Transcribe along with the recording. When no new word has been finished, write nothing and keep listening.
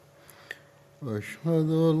أشهد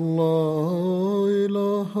أن لا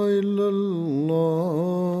إله إلا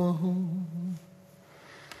الله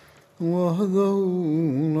وحده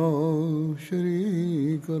لا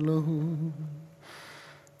شريك له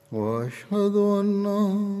وأشهد أن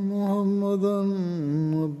محمدا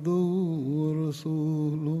عبده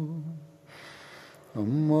ورسوله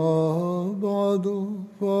أما بعد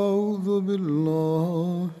فأعوذ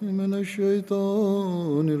بالله من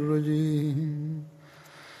الشيطان الرجيم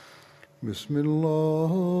بسم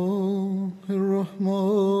الله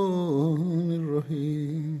الرحمن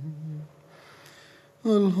الرحيم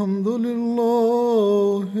الحمد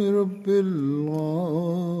لله رب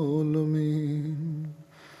العالمين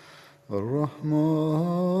الرحمن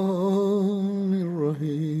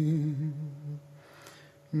الرحيم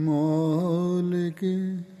مالك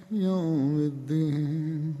يوم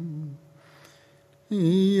الدين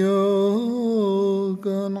إياك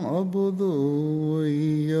نعبد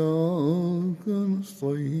وإياك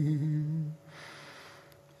نستعين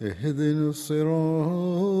اهدنا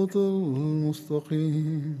الصراط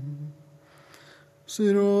المستقيم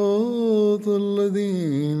صراط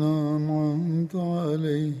الذين أنعمت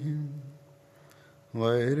عليهم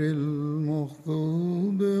غير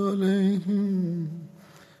المغضوب عليهم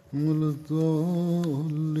ولا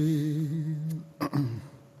الضالين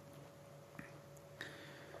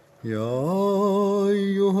يا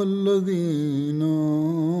أيها الذين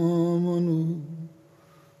آمنوا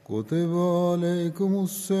كتب عليكم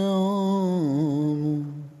الصيام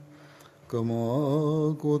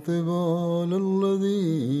كما كتب على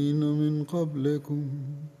الذين من قبلكم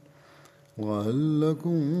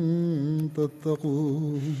لعلكم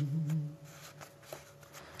تتقون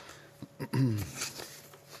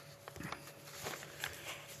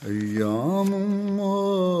أيام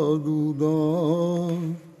معدودات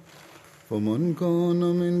فمن كان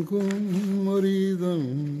منكم مريضا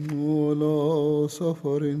وعلى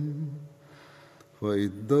سفر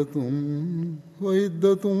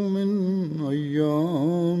فعدة من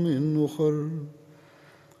أيام أخر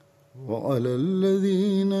وعلى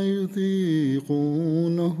الذين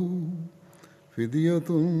يطيقونه فدية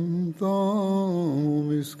طعام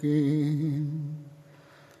مسكين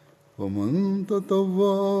ومن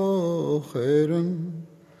تطوع خيرا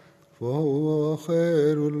فهو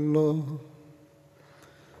خير الله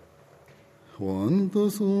وأن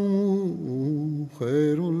تصوموا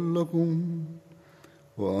خير لكم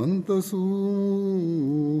وأن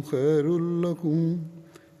تصوموا خير لكم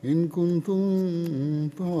إن كنتم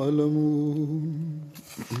تعلمون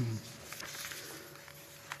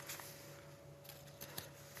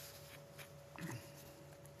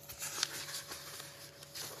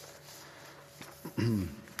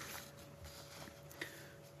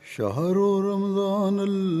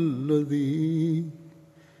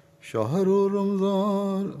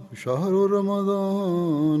شهر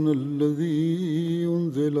رمضان الذي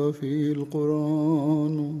أنزل فيه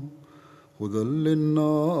القرآن هدى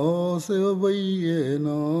للناس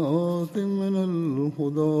وبينات من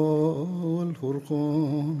الهدى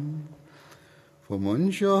والفرقان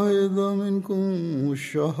فمن شهد منكم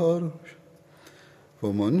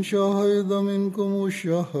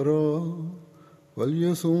الشهر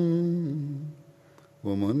فليصم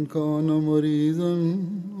ومن كان مريضا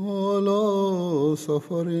على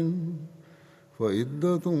سفر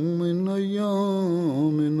فعدة من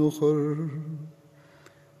أيام أخر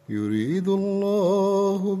يريد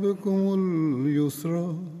الله بكم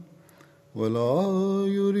اليسر ولا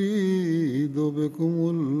يريد بكم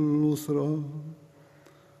العسر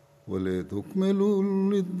ولتكملوا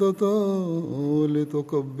العدة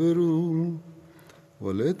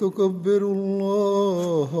ولتكبروا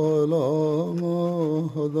الله على ما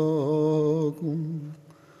هداكم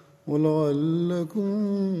ولعلكم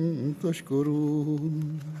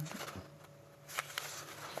تشكرون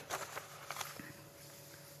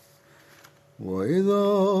وإذا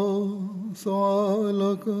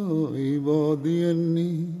سألك عبادي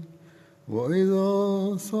أني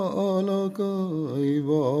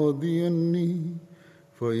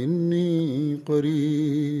فإني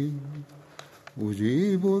قريب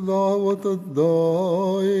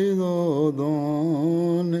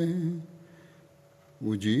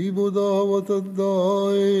أجيب دعوة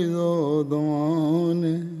الداع إذا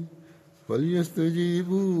دعاني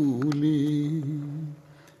فليستجيبوا لي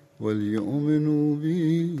وليؤمنوا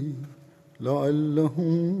بي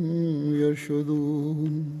لعلهم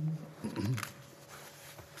يرشدون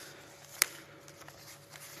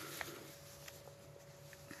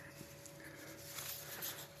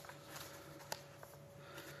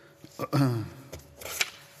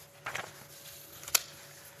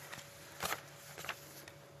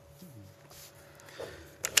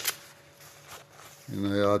ان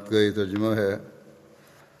آیات کا یہ ترجمہ ہے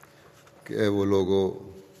کہ اے وہ لوگو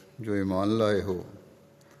جو ایمان لائے ہو،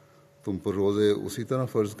 تم پر روزے اسی طرح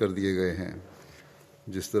فرض کر دیے گئے ہیں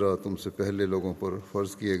جس طرح تم سے پہلے لوگوں پر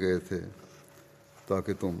فرض کیے گئے تھے،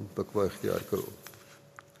 تاکہ تم تقوی اختیار کرو۔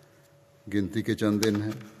 گنتی کے چند دن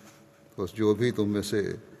ہیں، بس جو بھی تم میں سے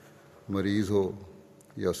مریض ہو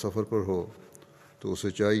یا سفر پر ہو تو اسے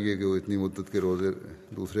چاہیے کہ وہ اتنی مدت کے روزے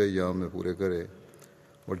دوسرے ایام میں پورے کرے،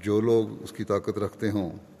 اور جو لوگ اس کی طاقت رکھتے ہوں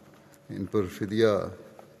ان پر فدیہ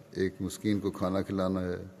ایک مسکین کو کھانا کھلانا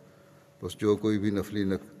ہے۔ بس جو کوئی بھی نفلی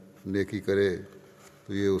نیکی کرے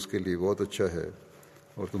تو یہ اس کے لیے بہت اچھا ہے،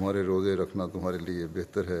 اور تمہارے روزے رکھنا تمہارے لیے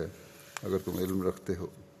بہتر ہے اگر تم علم رکھتے ہو۔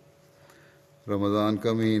 رمضان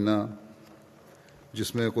کا مہینہ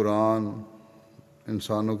جس میں قرآن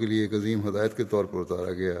انسانوں کے لیے ایک عظیم ہدایت کے طور پر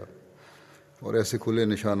اتارا گیا، اور ایسے کھلے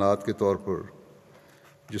نشانات کے طور پر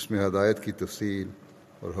جس میں ہدایت کی تفصیل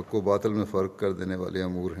اور حق و باطل میں فرق کر دینے والے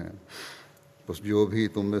امور ہیں۔ بس جو بھی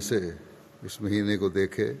تم میں سے اس مہینے کو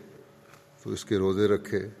دیکھے تو اس کے روزے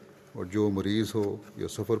رکھے، اور جو مریض ہو یا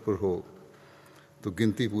سفر پر ہو تو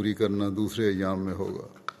گنتی پوری کرنا دوسرے ایام میں ہوگا۔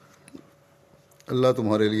 اللہ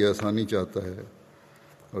تمہارے لیے آسانی چاہتا ہے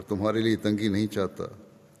اور تمہارے لیے تنگی نہیں چاہتا،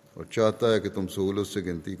 اور چاہتا ہے کہ تم سہولت سے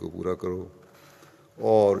گنتی کو پورا کرو،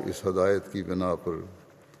 اور اس ہدایت کی بنا پر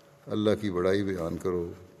اللہ کی بڑائی بیان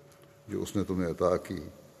کرو جو اس نے تمہیں عطا کی،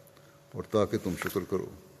 اور تاکہ تم شکر کرو۔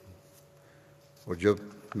 اور جب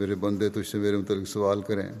میرے بندے تجھ سے میرے متعلق سوال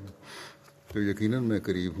کریں تو یقیناً میں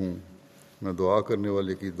قریب ہوں، میں دعا کرنے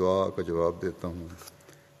والے کی دعا کا جواب دیتا ہوں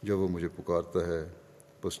جب وہ مجھے پکارتا ہے۔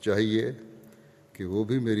 بس چاہیے کہ وہ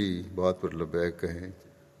بھی میری بات پر لبیک کہیں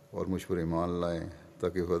اور مجھ پر ایمان لائیں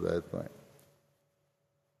تاکہ وہ ہدایت پائیں۔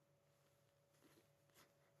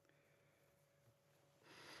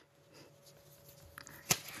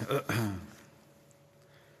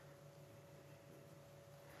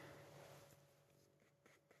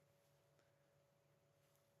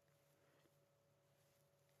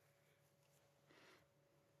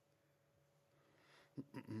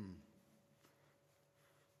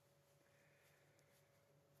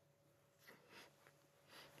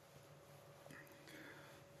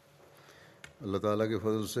 اللہ تعالیٰ کے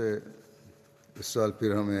فضل سے اس سال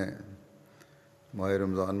پھر ہمیں ماہ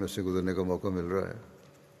رمضان میں سے گزرنے کا موقع مل رہا ہے۔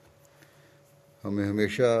 ہمیں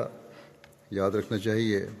ہمیشہ یاد رکھنا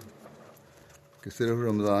چاہیے کہ صرف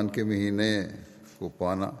رمضان کے مہینے کو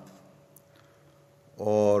پانا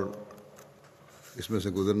اور اس میں سے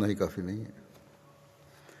گزرنا ہی کافی نہیں ہے،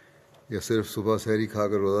 یا صرف صبح سحری کھا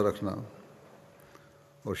کر روزہ رکھنا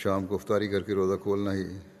اور شام کو افطاری کر کے روزہ کھولنا ہی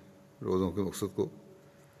روزوں کے مقصد کو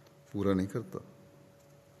پورا نہیں کرتا،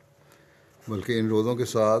 بلکہ ان روزوں کے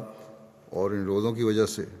ساتھ اور ان روزوں کی وجہ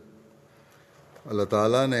سے اللہ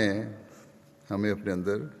تعالیٰ نے ہمیں اپنے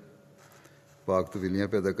اندر پاک تبدیلیاں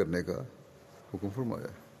پیدا کرنے کا حکم فرمایا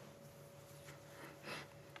ہے۔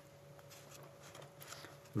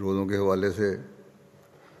 روزوں کے حوالے سے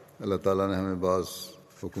اللہ تعالیٰ نے ہمیں بعض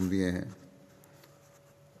حکم دیے ہیں،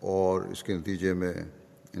 اور اس کے نتیجے میں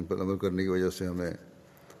ان پر عمل کرنے کی وجہ سے ہمیں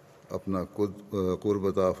اپنا قرب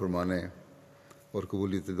عطا فرمانے اور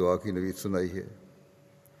قبولیت دعا کی نوید سنائی ہے۔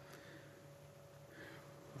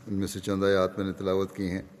 ان میں سے چند آیات میں نے تلاوت کی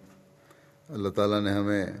ہیں۔ اللہ تعالیٰ نے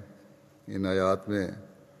ہمیں ان آیات میں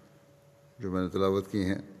جو میں نے تلاوت کی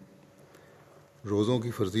ہیں روزوں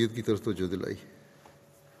کی فرضیت کی طرف توجہ دلائی۔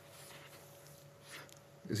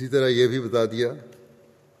 اسی طرح یہ بھی بتا دیا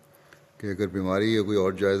کہ اگر بیماری یا کوئی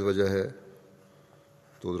اور جائز وجہ ہے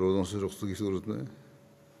تو روزوں سے رخصت کی صورت میں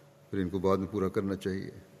پھر ان کو بعد میں پورا کرنا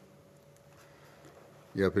چاہیے،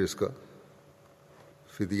 یا پھر اس کا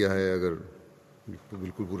فدیہ ہے اگر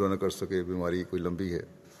بالکل پورا نہ کر سکے، بیماری کوئی لمبی ہے۔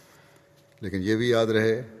 لیکن یہ بھی یاد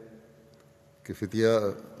رہے کہ فدیہ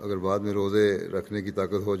اگر بعد میں روزے رکھنے کی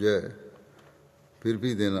طاقت ہو جائے پھر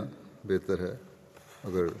بھی دینا بہتر ہے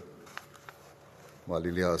اگر مالی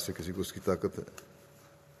لحاظ سے کسی کو اس کی طاقت ہے۔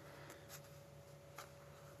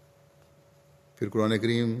 پھر قرآن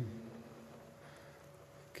کریم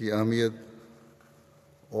کی اہمیت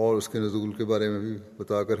اور اس کے نزول کے بارے میں بھی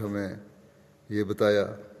بتا کر ہمیں یہ بتایا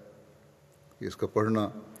کہ اس کا پڑھنا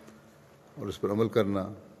اور اس پر عمل کرنا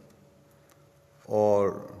اور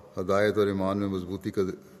ہدایت اور ایمان میں مضبوطی کا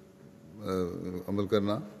عمل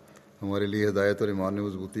کرنا ہمارے لیے ہدایت اور ایمان میں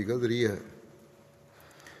مضبوطی کا ذریعہ ہے،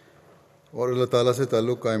 اور اللہ تعالیٰ سے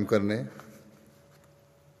تعلق قائم کرنے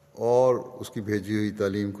اور اس کی بھیجی ہوئی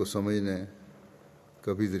تعلیم کو سمجھنے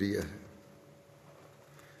کا بھی ذریعہ ہے۔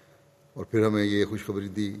 اور پھر ہمیں یہ خوشخبری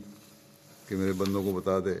دی کہ میرے بندوں کو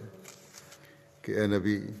بتا دے کہ اے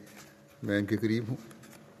نبی، میں ان کے قریب ہوں،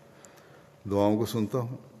 دعاؤں کو سنتا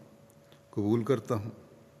ہوں، قبول کرتا ہوں،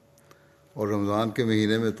 اور رمضان کے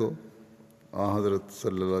مہینے میں تو حضرت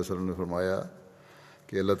صلی اللہ علیہ وسلم نے فرمایا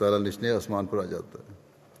کہ اللہ تعالیٰ نچلے آسمان پر آ جاتا ہے،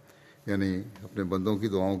 یعنی اپنے بندوں کی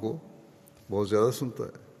دعاؤں کو بہت زیادہ سنتا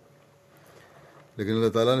ہے۔ لیکن اللہ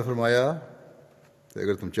تعالیٰ نے فرمایا کہ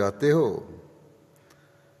اگر تم چاہتے ہو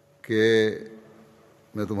کہ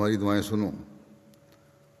میں تمہاری دعائیں سنوں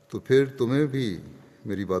تو پھر تمہیں بھی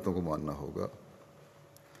میری باتوں کو ماننا ہوگا،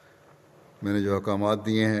 میں نے جو احکامات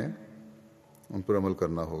دیے ہیں ان پر عمل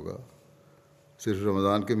کرنا ہوگا، صرف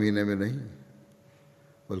رمضان کے مہینے میں نہیں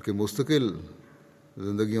بلکہ مستقل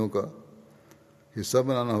زندگیوں کا حصہ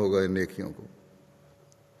بنانا ہوگا ان نیکیوں کو،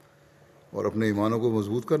 اور اپنے ایمانوں کو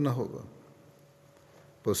مضبوط کرنا ہوگا۔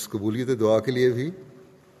 بس قبولیت دعا کے لیے بھی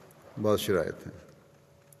بعض شرائط ہیں۔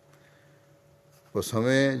 بس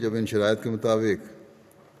ہمیں جب ان شرائط کے مطابق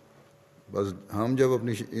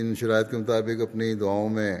ان شرائط کے مطابق اپنی دعاؤں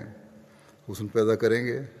میں حسن پیدا کریں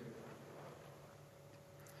گے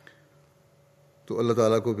تو اللہ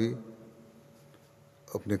تعالیٰ کو بھی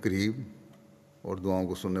اپنے قریب اور دعاؤں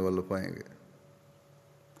کو سننے والا پائیں گے۔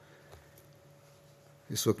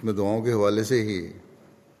 اس وقت میں دعاؤں کے حوالے سے ہی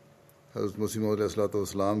حضرت مسیح موعود علیہ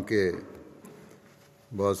السلام کے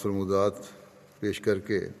بعض فرمودات پیش کر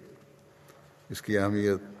کے اس کی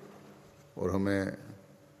اہمیت اور ہمیں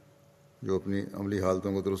جو اپنی عملی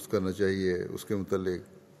حالتوں کو درست کرنا چاہیے اس کے متعلق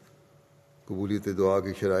قبولیت دعا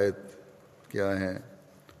کی شرائط کیا ہیں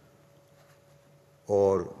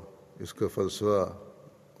اور اس کا فلسفہ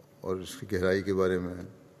اور اس کی گہرائی کے بارے میں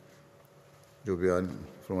جو بیان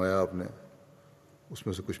فرمایا آپ نے، اس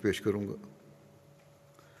میں سے کچھ پیش کروں گا۔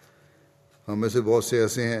 ہم میں سے بہت سے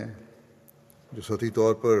ایسے ہیں جو سطحی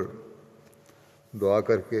طور پر دعا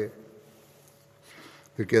کر کے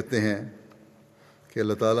پھر کہتے ہیں کہ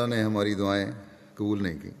اللہ تعالیٰ نے ہماری دعائیں قبول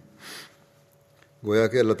نہیں کیں، گویا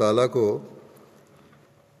کہ اللہ تعالیٰ کو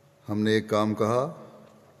ہم نے ایک کام کہا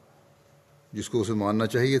جس کو اسے ماننا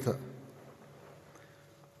چاہیے تھا،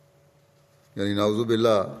 یعنی نعوذ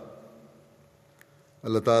باللہ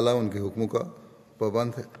اللہ تعالیٰ ان کے حکموں کا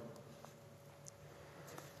پابند ہے،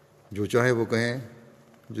 جو چاہیں وہ کہیں،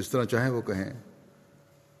 جس طرح چاہیں وہ کہیں،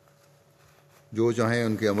 جو چاہیں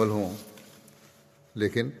ان کے عمل ہوں،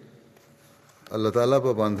 لیکن اللہ تعالیٰ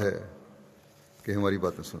پابند ہے کہ ہماری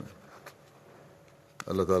باتیں سنیں۔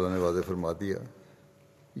 اللہ تعالیٰ نے واضح فرما دیا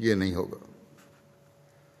یہ نہیں ہوگا،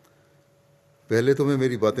 پہلے تمہیں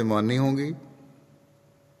میری باتیں ماننی ہوں گی،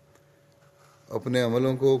 اپنے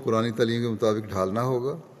عملوں کو قرآن تعلیم کے مطابق ڈھالنا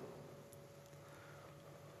ہوگا۔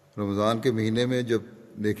 رمضان کے مہینے میں جب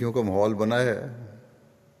نیکیوں کا ماحول بنا ہے،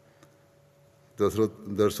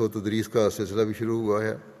 درس و تدریس کا سلسلہ بھی شروع ہوا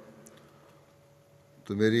ہے،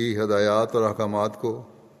 تو میری ہدایات اور احکامات کو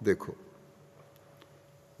دیکھو،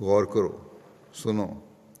 غور کرو، سنو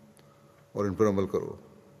اور ان پر عمل کرو،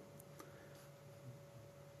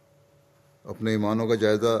 اپنے ایمانوں کا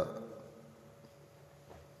جائزہ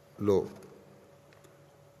لو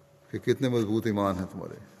کہ کتنے مضبوط ایمان ہیں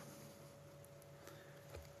تمہارے،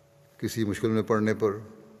 کسی مشکل میں پڑنے پر،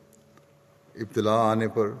 ابتلا آنے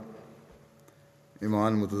پر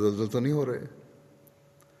ایمان متزلزل تو نہیں ہو رہے۔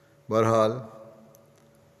 بہرحال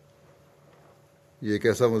یہ ایک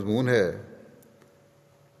ایسا مضمون ہے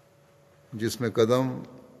جس میں قدم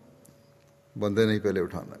بندے نہیں پہلے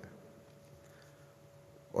اٹھانا ہے،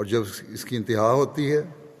 اور جب اس کی انتہا ہوتی ہے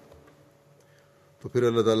تو پھر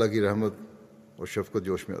اللہ تعالیٰ کی رحمت اور شفقت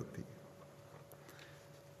جوش میں آتی ہے،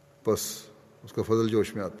 بس اس کا فضل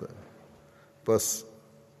جوش میں آتا ہے۔ بس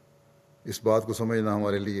اس بات کو سمجھنا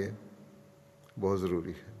ہمارے لیے بہت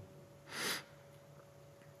ضروری ہے۔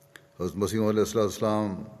 حضرت مسیح علیہ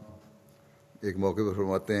السلام ایک موقع پر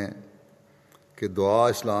فرماتے ہیں کہ دعا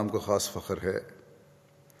اسلام کا خاص فخر ہے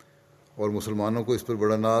اور مسلمانوں کو اس پر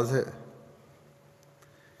بڑا ناز ہے،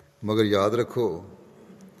 مگر یاد رکھو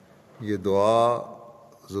یہ دعا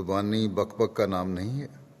زبانی بک بک کا نام نہیں ہے،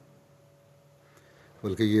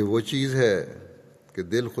 بلکہ یہ وہ چیز ہے کہ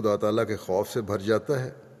دل خدا تعالیٰ کے خوف سے بھر جاتا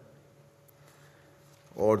ہے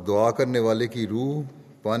اور دعا کرنے والے کی روح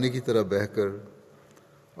پانی کی طرح بہہ کر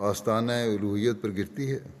آستانہ الوہیت پر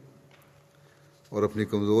گرتی ہے اور اپنی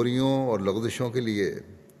کمزوریوں اور لغزشوں کے لیے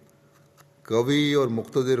قوی اور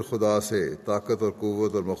مقتدر خدا سے طاقت اور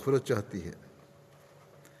قوت اور مغفرت چاہتی ہے،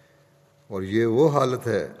 اور یہ وہ حالت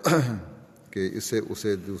ہے کہ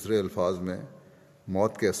اسے دوسرے الفاظ میں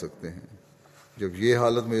موت کہہ سکتے ہیں۔ جب یہ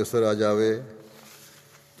حالت میسر آ جاوے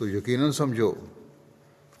تو یقیناً سمجھو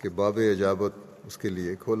کہ باب اجابت اس کے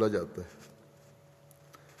لیے کھولا جاتا ہے،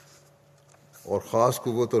 اور خاص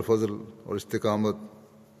قوت اور فضل اور استقامت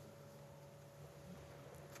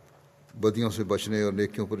بدیوں سے بچنے اور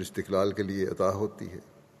نیکیوں پر استقلال کے لیے عطا ہوتی ہے۔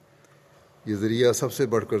 یہ ذریعہ سب سے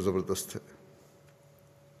بڑھ کر زبردست ہے۔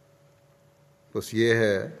 بس یہ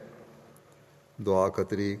ہے دعا کا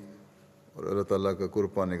طریق اور اللہ تعالیٰ کا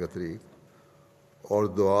قرب پانے کا طریق اور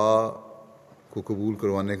دعا کو قبول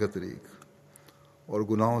کروانے کا طریق اور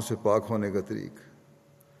گناہوں سے پاک ہونے کا طریق۔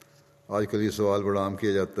 آج کل یہ سوال بڑا عام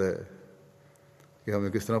کیا جاتا ہے کہ ہمیں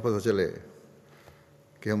کس طرح پتہ چلے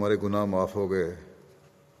کہ ہمارے گناہ معاف ہو گئے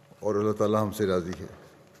اور اللہ تعالیٰ ہم سے راضی ہے۔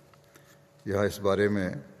 یہاں اس بارے میں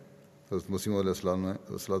حضرت مسیح علیہ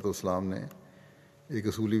السلام نے ایک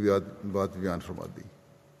اصولی بات بیان فرما دی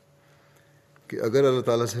کہ اگر اللہ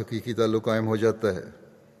تعالیٰ سے حقیقی تعلق قائم ہو جاتا ہے،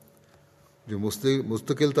 جو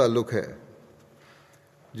مستقل تعلق ہے،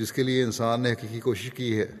 جس کے لیے انسان نے حقیقی کوشش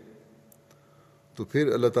کی ہے، تو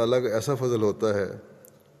پھر اللہ تعالیٰ کا ایسا فضل ہوتا ہے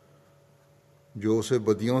جو اسے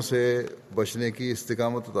بدیوں سے بچنے کی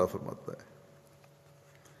استقامت عطا فرماتا ہے۔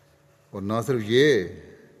 اور نہ صرف یہ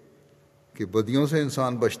کہ بدیوں سے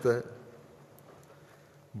انسان بچتا ہے،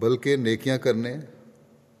 بلکہ نیکیاں کرنے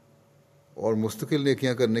اور مستقل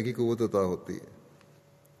نیکیاں کرنے کی قوت عطا ہوتی ہے۔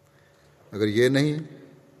 اگر یہ نہیں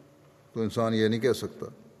تو انسان یہ نہیں کہہ سکتا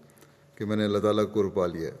کہ میں نے اللہ تعالیٰ کو قرب پا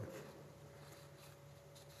لیا ہے۔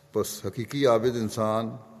 بس حقیقی عابد انسان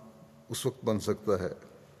اس وقت بن سکتا ہے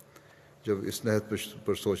جب اس نہج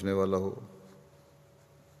پر سوچنے والا ہو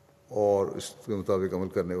اور اس کے مطابق عمل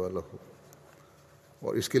کرنے والا ہو،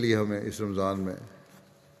 اور اس کے لیے ہمیں اس رمضان میں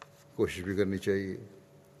کوشش بھی کرنی چاہیے۔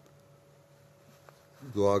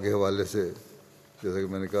 دعا کے حوالے سے جیسا کہ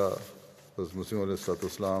میں نے کہا، حضرت مسیح علیہ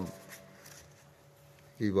السلام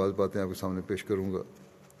کی بعض باتیں آپ کے سامنے پیش کروں گا۔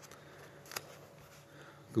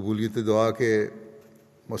 قبولیت دعا کے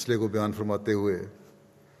مسئلے کو بیان فرماتے ہوئے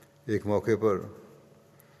ایک موقع پر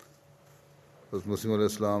حضرت مسیح علیہ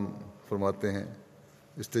السلام فرماتے ہیں،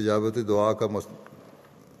 استجابت دعا کا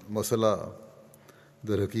مسئلہ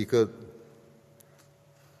در حقیقت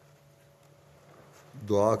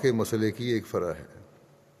دعا کے مسئلے کی ایک فرع ہے،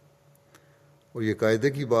 اور یہ قاعدے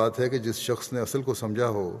کی بات ہے کہ جس شخص نے اصل کو سمجھا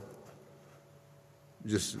ہو،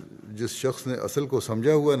 جس شخص نے اصل کو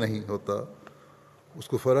سمجھا ہوا نہیں ہوتا، اس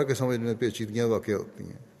کو فرع کے سمجھنے میں پیچیدگیاں واقع ہوتی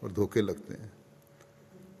ہیں اور دھوکے لگتے ہیں۔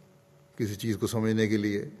 کسی چیز کو سمجھنے کے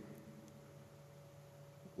لیے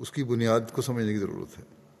اس کی بنیاد کو سمجھنے کی ضرورت ہے۔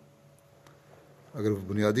 اگر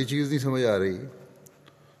بنیادی چیز نہیں سمجھ آ رہی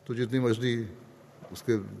تو جتنی مرضی اس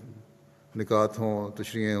کے نکات ہوں،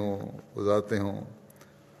 تشریحیں ہوں، وضاحتیں ہوں،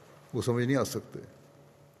 وہ سمجھ نہیں آ سکتے۔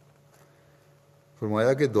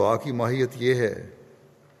 فرمایا کہ دعا کی ماہیت یہ ہے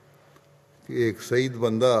کہ ایک سعید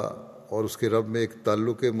بندہ اور اس کے رب میں ایک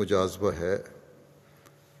تعلق مجاذبہ ہے،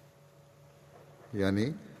 یعنی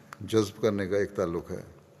جذب کرنے کا ایک تعلق ہے۔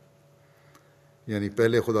 یعنی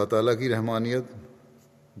پہلے خدا تعالیٰ کی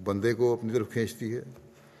رحمانیت بندے کو اپنی طرف کھینچتی ہے،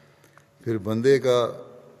 پھر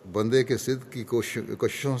بندے کے صدق کی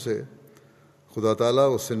کوششوں سے خدا تعالیٰ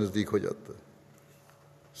اس سے نزدیک ہو جاتا ہے۔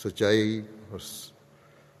 سچائی اور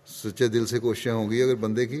سچے دل سے کوششیں ہوں گی اگر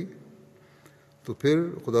بندے کی، تو پھر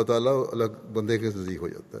خدا تعالیٰ الگ بندے کے نزدیک ہو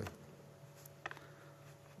جاتا ہے۔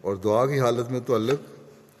 اور دعا کی حالت میں تعلق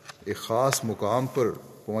ایک خاص مقام پر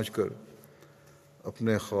پہنچ کر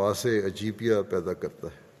اپنے خواص عجیبیہ پیدا کرتا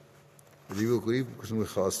ہے، عجیب و غریب قسم کے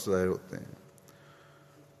خاص ظاہر ہوتے ہیں۔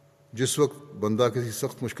 جس وقت بندہ کسی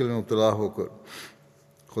سخت مشکل میں مبتلا ہو کر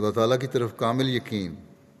خدا تعالیٰ کی طرف کامل یقین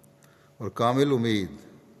اور کامل امید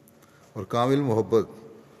اور کامل محبت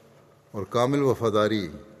اور کامل وفاداری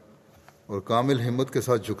اور کامل ہمت کے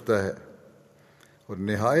ساتھ جھکتا ہے اور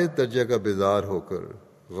نہایت درجہ کا بیدار ہو کر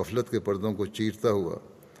غفلت کے پردوں کو چیرتا ہوا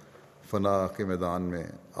فنا کے میدان میں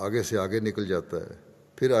آگے سے آگے نکل جاتا ہے،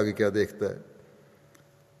 پھر آگے کیا دیکھتا ہے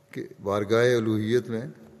کہ بارگاہ الوہیت میں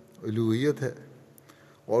الوہیت ہے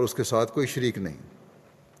اور اس کے ساتھ کوئی شریک نہیں۔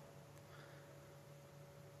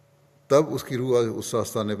 تب اس کی روح اس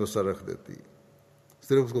آستانے پر سر رکھ دیتی ہے،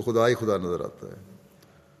 صرف اس کو خدا ہی خدا نظر آتا ہے،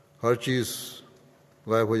 ہر چیز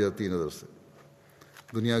غائب ہو جاتی ہے نظر سے،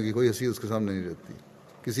 دنیا کی کوئی حیثیت اس کے سامنے نہیں رہتی،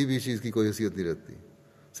 کسی بھی چیز کی کوئی حیثیت نہیں رہتی،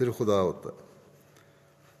 صرف خدا ہوتا ہے۔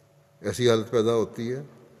 ایسی حالت پیدا ہوتی ہے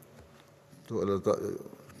تو اللہ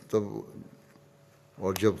تب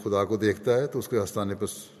اور جب خدا کو دیکھتا ہے تو اس کے آستانے پر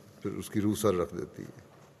پھر اس کی روح سر رکھ دیتی ہے،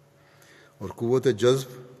 اور قوت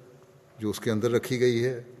جذب جو اس کے اندر رکھی گئی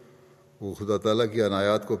ہے وہ خدا تعالیٰ کی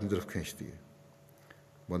عنایات کو اپنی طرف کھینچتی ہے۔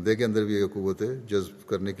 بندے کے اندر بھی ایک قوت جذب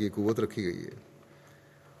کرنے کی قوت رکھی گئی ہے،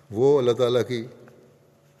 وہ اللہ تعالیٰ کی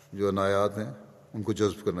جو عنایات ہیں ان کو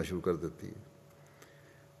جذب کرنا شروع کر دیتی ہے۔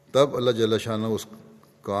 تب اللہ جل شانہ اس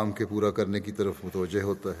کام کے پورا کرنے کی طرف متوجہ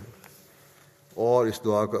ہوتا ہے، اور اس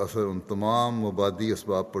دعا کا اثر ان تمام مبادی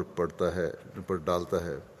اسباب پر ڈالتا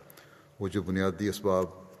ہے، وہ جو بنیادی اسباب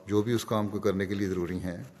جو بھی اس کام کو کرنے کے لیے ضروری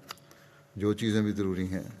ہیں، جو چیزیں بھی ضروری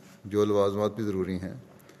ہیں، جو لوازمات بھی ضروری ہیں،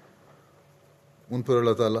 ان پر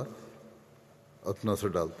اللہ تعالیٰ اپنا اثر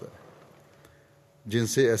ڈالتا ہے، جن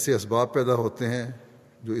سے ایسے اسباب پیدا ہوتے ہیں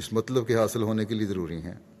جو اس مطلب کے حاصل ہونے کے لیے ضروری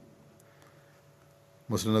ہیں۔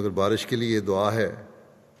 مثلاً اگر بارش کے لیے دعا ہے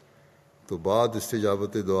تو بعد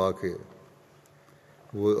استجابت دعا کے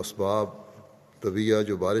وہ اسباب طبیعہ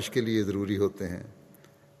جو بارش کے لیے ضروری ہوتے ہیں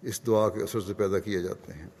اس دعا کے اثر سے پیدا کیے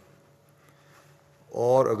جاتے ہیں۔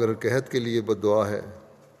 اور اگر قحط کے لیے بد دعا ہے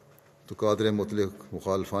تو قادر مطلق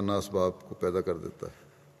مخالفانہ اسباب کو پیدا کر دیتا ہے۔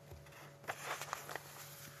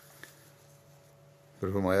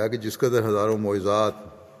 پھر فرمایا کہ جس قدر ہزاروں معجزات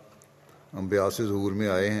انبیاء سے ظہور میں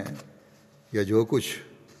آئے ہیں، یا جو کچھ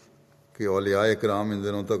کہ اولیاء کرام ان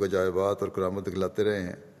دنوں تک عجائبات اور کرامت دکھلاتے رہے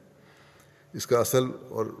ہیں، اس کا اصل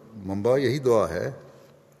اور منبع یہی دعا ہے،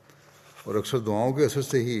 اور اکثر دعاؤں کے اثر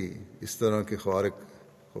سے ہی اس طرح کے خوارق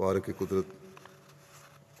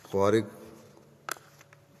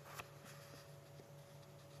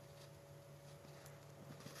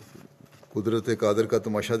قدرت قادر کا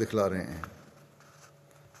تماشا دکھلا رہے ہیں۔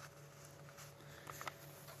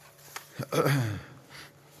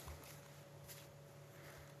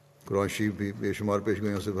 قرآن شریف بھی بے شمار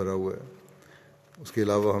پیشگوئیوں سے بھرا ہوا ہے۔ اس کے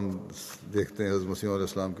علاوہ ہم دیکھتے ہیں حضرت مسیح علیہ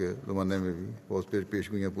السلام کے زمانے میں بھی بہت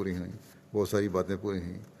پیشگوئیاں پوری ہوئیں، بہت ساری باتیں پوری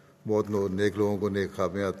ہوئیں، بہت نیک لوگوں کو نیک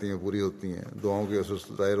خوابیں آتی ہیں، پوری ہوتی ہیں، دعاؤں کے اثر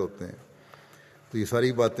ظاہر ہوتے ہیں۔ تو یہ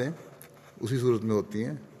ساری باتیں اسی صورت میں ہوتی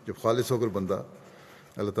ہیں جب خالص ہو کر بندہ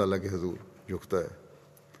اللہ تعالیٰ کے حضور جھکتا ہے۔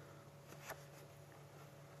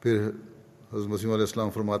 پھر حضرت مسیح علیہ السلام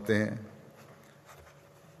فرماتے ہیں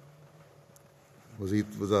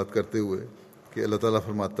مزید وضاحت کرتے ہوئے کہ اللہ تعالیٰ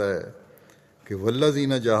فرماتا ہے کہ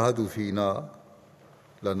والذین جاہدوا فینا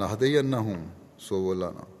لنہدینہم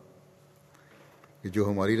سبلنا، کہ جو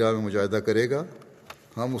ہماری راہ میں مجاہدہ کرے گا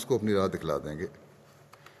ہم اس کو اپنی راہ دکھلا دیں گے۔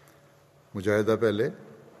 مجاہدہ پہلے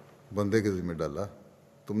بندے کے ذمہ ڈالا،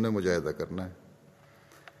 تم نے مجاہدہ کرنا ہے،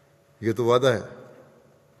 یہ تو وعدہ ہے،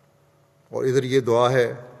 اور ادھر یہ دعا ہے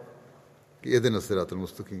کہ اہدنا الصراط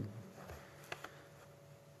المستقیم۔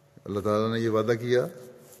 اللہ تعالیٰ نے یہ وعدہ کیا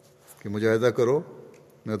کہ مجاہدہ کرو،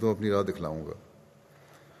 میں تم اپنی راہ دکھلاؤں گا۔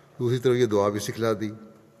 دوسری طرف یہ دعا بھی سکھلا دی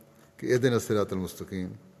کہ اہدنا الصراط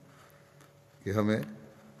المستقیم، کہ ہمیں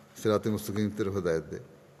صراط مستقیم کی طرف ہدایت دے۔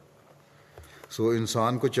 سو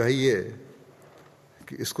انسان کو چاہیے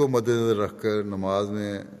کہ اس کو مد نظر رکھ کر نماز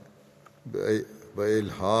میں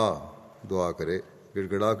بِالْحَا دعا کرے، گڑ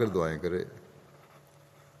گڑا کر دعائیں کرے،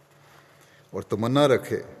 اور تمنا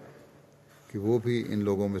رکھے کہ وہ بھی ان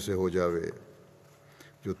لوگوں میں سے ہو جاوے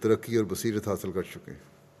جو ترقی اور بصیرت حاصل کر چکے۔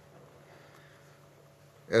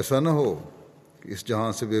 ایسا نہ ہو کہ اس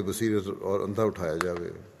جہان سے بے بصیرت اور اندھا اٹھایا جاوے۔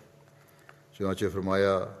 چنانچہ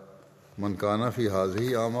فرمایا من کان فی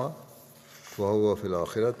ھذہ اعمیٰ فہو فی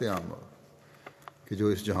الآخرۃ اعمیٰ، کہ جو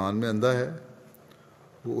اس جہان میں اندھا ہے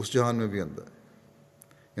وہ اس جہان میں بھی اندھا ہے،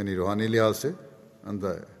 یعنی روحانی لحاظ سے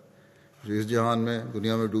اندھا ہے۔ جو اس جہان میں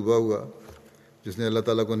دنیا میں ڈوبا ہوا، جس نے اللہ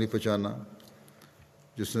تعالیٰ کو نہیں پہچانا،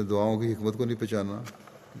 جس نے دعاؤں کی حکمت کو نہیں پہچانا،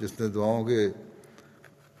 جس نے دعاؤں کے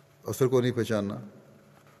اثر کو نہیں پہچانا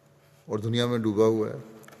اور دنیا میں ڈوبا ہوا ہے،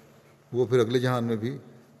 وہ پھر اگلے جہان میں بھی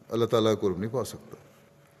اللہ تعالیٰ کا قرب نہیں پا سکتا۔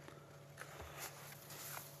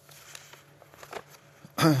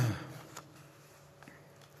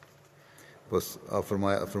 بس آپ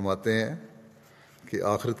فرماتے ہیں کہ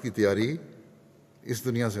آخرت کی تیاری اس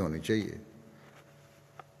دنیا سے ہونی چاہیے،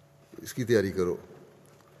 اس کی تیاری کرو۔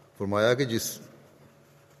 فرمایا کہ جس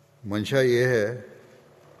منشا یہ ہے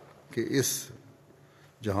کہ اس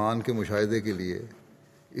جہان کے مشاہدے کے لیے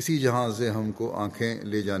اسی جہان سے ہم کو آنکھیں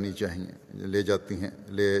لے جانی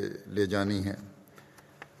ہیں،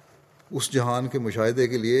 اس جہان کے مشاہدے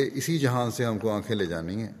کے لیے اسی جہان سے ہم کو آنکھیں لے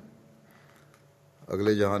جانی ہیں۔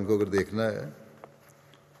 اگلے جہان کو اگر دیکھنا ہے،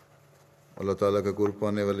 اللہ تعالیٰ کا قرب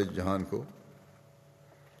پانے والے جہان کو،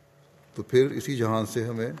 تو پھر اسی جہان سے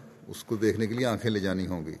ہمیں اس کو دیکھنے کے لیے آنکھیں لے جانی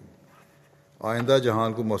ہوں گی۔ آئندہ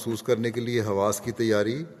جہان کو محسوس کرنے کے لیے حواس کی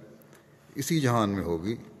تیاری اسی جہان میں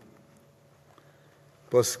ہوگی۔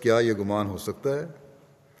 بس کیا یہ گمان ہو سکتا ہے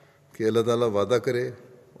کہ اللہ تعالیٰ وعدہ کرے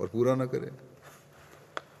اور پورا نہ کرے؟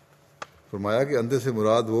 فرمایا کہ اندھے سے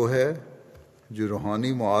مراد وہ ہے جو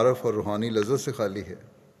روحانی معارف اور روحانی لذت سے خالی ہے۔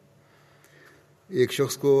 ایک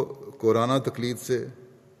شخص کو قرآنہ تقلید سے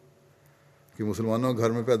کہ مسلمانوں کے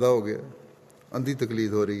گھر میں پیدا ہو گیا، اندھی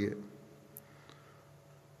تقلید ہو رہی ہے،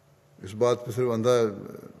 اس بات پہ صرف اندھا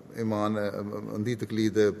ایمان ہے، اندھی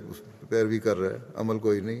تقلید ہے، پیروی کر رہا ہے، عمل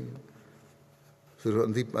کوئی نہیں، صرف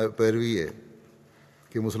اندھی پیروی ہے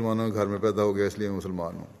کہ مسلمانوں کے گھر میں پیدا ہو گیا اس لیے میں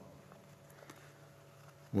مسلمان ہوں،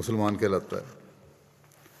 مسلمان کہلاتا ہے۔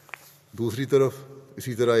 دوسری طرف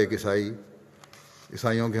اسی طرح ایک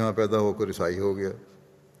عیسائیوں کے ہاں پیدا ہو کر عیسائی ہو گیا۔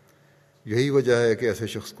 یہی وجہ ہے کہ ایسے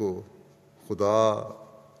شخص کو خدا،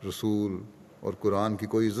 رسول اور قرآن کی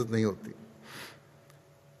کوئی عزت نہیں ہوتی۔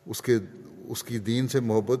 اس کی دین سے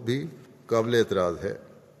محبت بھی قابل اعتراض ہے۔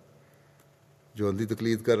 جو اندھی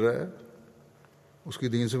تقلید کر رہا ہے اس کی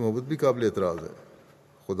دین سے محبت بھی قابل اعتراض ہے۔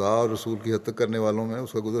 خدا اور رسول کی حد تک کرنے والوں میں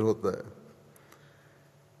اس کا گزر ہوتا ہے۔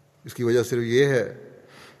 اس کی وجہ صرف یہ ہے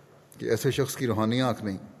کہ ایسے شخص کی روحانی آنکھ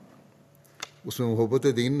نہیں، اس میں محبت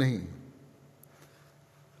دین نہیں۔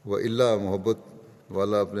 وَإِلَّا محبت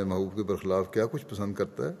والا اپنے محبوب کے برخلاف کیا کچھ پسند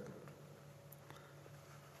کرتا ہے؟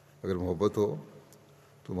 اگر محبت ہو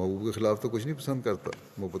تو محبوب کے خلاف تو کچھ نہیں پسند کرتا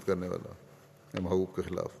محبت کرنے والا یا محبوب کے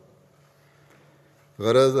خلاف۔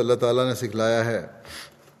 غرض اللہ تعالیٰ نے سکھلایا ہے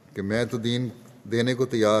کہ میں تو دین دینے کو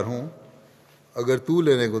تیار ہوں اگر تو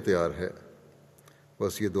لینے کو تیار ہے۔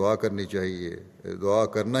 بس یہ دعا کرنی چاہیے، دعا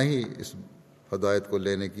کرنا ہی اس ہدایت کو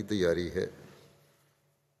لینے کی تیاری ہے۔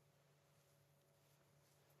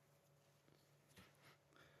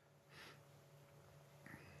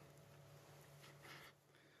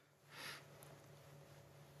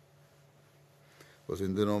 بس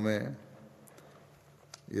ان دنوں میں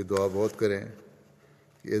یہ دعا بہت کریں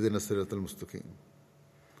کہ اہدنا الصراط المستقیم،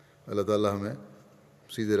 اللہ تعالیٰ ہمیں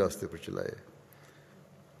سیدھے راستے پر چلائے،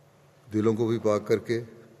 دلوں کو بھی پاک کر کے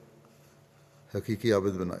حقیقی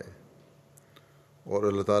عابد بنائے، اور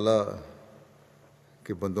اللہ تعالیٰ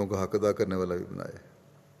کے بندوں کا حق ادا کرنے والا بھی بنائے،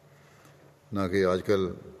 نہ کہ آج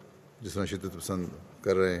کل جس طرح شدت پسند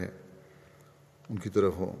کر رہے ہیں ان کی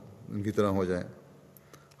طرح ہو جائیں،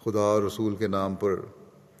 خدا اور رسول کے نام پر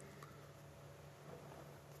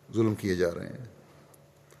ظلم کیے جا رہے ہیں۔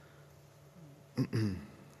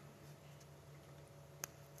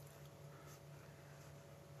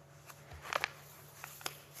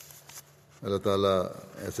 اللہ تعالیٰ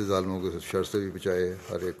ایسے ظالموں کو شر سے بھی بچائے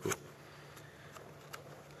ہر ایک کو۔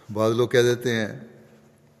 بعض لوگ کہہ دیتے ہیں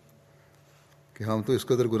کہ ہم تو اس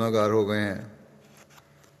قدر گناہ گار ہو گئے ہیں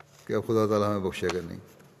کہ اب خدا تعالیٰ ہمیں بخشے گا نہیں۔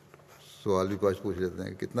 سوال بھی پوچھ لیتے ہیں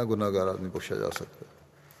کہ کتنا گناہ گار آدمی بخشا جا سکتا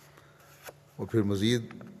ہے، اور پھر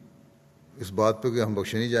مزید اس بات پہ کہ ہم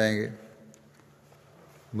بخشے نہیں جائیں گے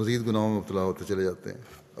مزید گناہوں میں مبتلا ہوتے چلے جاتے ہیں۔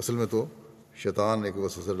 اصل میں تو شیطان ایک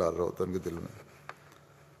وسوسہ ڈال رہا ہوتا ہے ان کے دل میں،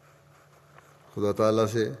 خدا تعالیٰ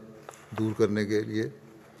سے دور کرنے کے لیے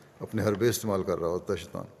اپنے حربے استعمال کر رہا ہوتا ہے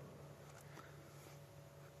شیطان،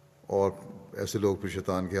 اور ایسے لوگ پھر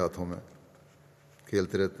شیطان کے ہاتھوں میں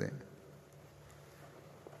کھیلتے رہتے ہیں۔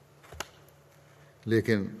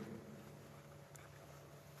 لیکن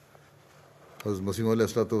حضرت مسیح علیہ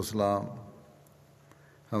الصلوۃ والسلام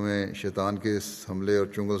ہمیں شیطان کے اس حملے اور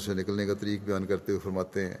چنگل سے نکلنے کا طریق بیان کرتے ہوئے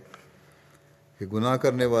فرماتے ہیں کہ گناہ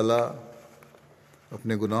کرنے والا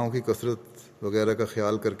اپنے گناہوں کی کثرت وغیرہ کا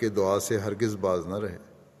خیال کر کے دعا سے ہرگز باز نہ رہے،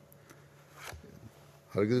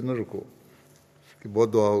 ہرگز نہ رکو کہ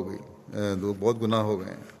بہت دعا ہو گئی، بہت گناہ ہو گئے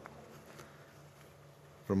ہیں۔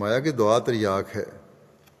 فرمایا کہ دعا تریاک ہے،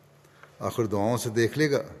 آخر دعاؤں سے دیکھ لے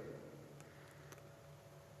گا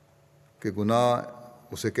کہ گناہ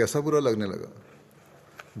اسے کیسا برا لگنے لگا۔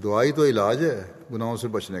 دعا ہی تو علاج ہے گناہوں سے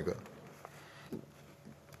بچنے کا۔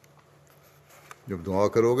 جب دعا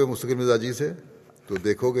کرو گے مستقل مزاجی سے تو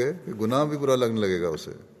دیکھو گے کہ گناہ بھی برا لگنے لگے گا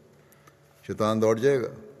اسے، شیطان دوڑ جائے گا۔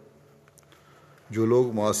 جو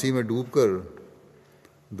لوگ معاصی میں ڈوب کر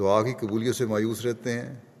دعا کی قبولیت سے مایوس رہتے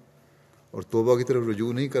ہیں اور توبہ کی طرف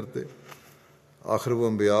رجوع نہیں کرتے، آخر وہ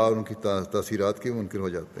انبیاء اور ان کی تاثیرات کے منکر ہو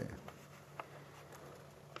جاتے ہیں،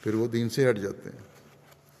 پھر وہ دین سے ہٹ جاتے ہیں۔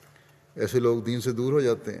 ایسے لوگ دین سے دور ہو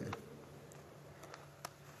جاتے ہیں،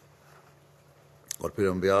 اور پھر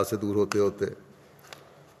انبیاء سے دور ہوتے ہوتے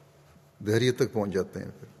دہریت تک پہنچ جاتے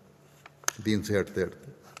ہیں، پھر دین سے ہٹتے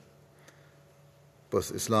ہٹتے۔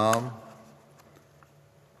 بس اسلام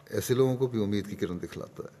ایسے لوگوں کو بھی امید کی کرن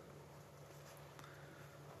دکھلاتا ہے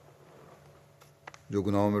جو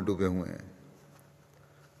گناہوں میں ڈوبے ہوئے ہیں۔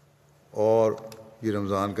 اور یہ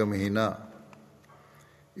رمضان کا مہینہ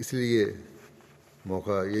اس لیے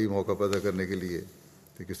یہی موقع پیدا کرنے کے لیے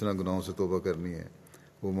کہ کس طرح گناہوں سے توبہ کرنی ہے،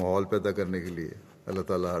 وہ ماحول پیدا کرنے کے لیے اللہ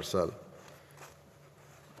تعالیٰ ہر سال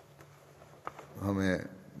ہمیں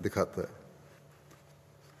دکھاتا ہے۔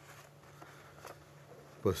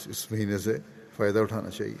 بس اس مہینے سے فائدہ اٹھانا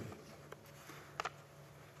چاہیے۔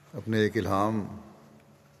 اپنے ایک الہام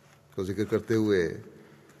کو ذکر کرتے ہوئے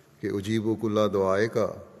کہ اجیب و کلّا دعائے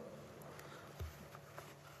کا،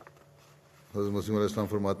 حضرت مسیح علیہ السلام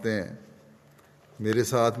فرماتے ہیں میرے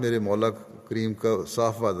ساتھ میرے مولا کریم کا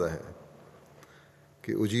صاف وعدہ ہے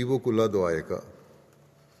کہ اجیب و کلّا دعائے کا،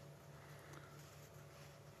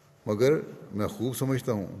 مگر میں خوب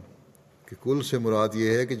سمجھتا ہوں کہ کل سے مراد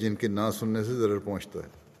یہ ہے کہ جن کے نہ سننے سے ضرر پہنچتا ہے۔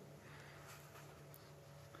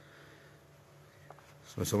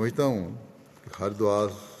 میں سمجھتا ہوں کہ ہر دعا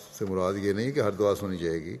سے مراد یہ نہیں کہ ہر دعا سنی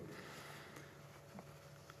جائے گی،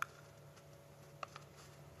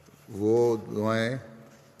 وہ دعائیں،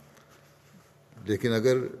 لیکن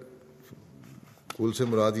اگر قبول سے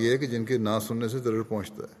مراد یہ ہے کہ جن کے نہ سننے سے ضرر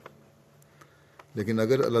پہنچتا ہے، لیکن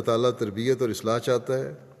اگر اللہ تعالیٰ تربیت اور اصلاح چاہتا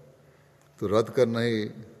ہے تو رد کرنا ہی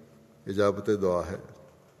اجابت دعا ہے۔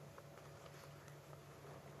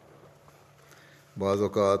 بعض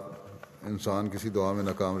اوقات انسان کسی دعا میں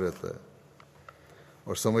ناکام رہتا ہے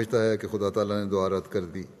اور سمجھتا ہے کہ خدا تعالیٰ نے دعا رد کر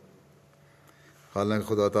دی، حالانکہ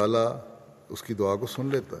خدا تعالیٰ اس کی دعا کو سن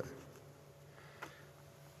لیتا ہے۔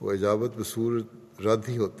 وہ اجابت بصورت رد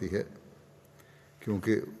ہی ہوتی ہے،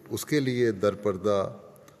 کیونکہ اس کے لیے در پردہ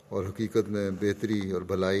اور حقیقت میں بہتری اور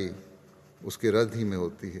بھلائی اس کے رد ہی میں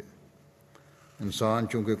ہوتی ہے۔ انسان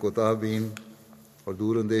چونکہ کوتاہ بین اور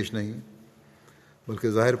دور اندیش نہیں بلکہ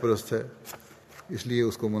ظاہر پرست ہے، اس لیے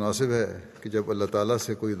اس کو مناسب ہے کہ جب اللہ تعالیٰ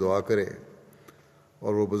سے کوئی دعا کرے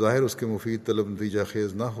اور وہ بظاہر اس کے مفید طلب نتیجہ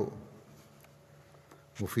خیز نہ ہو،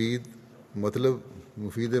 مفید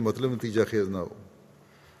مطلب نتیجہ خیز نہ ہو،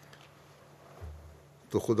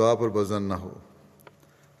 تو خدا پر بظن نہ ہو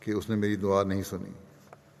کہ اس نے میری دعا نہیں سنی۔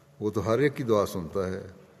 وہ تو ہر ایک کی دعا سنتا ہے،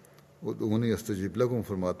 وہ ادعونی استجب لکم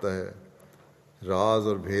فرماتا ہے۔ راز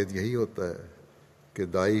اور بھید یہی ہوتا ہے کہ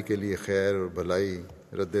داعی کے لیے خیر اور بھلائی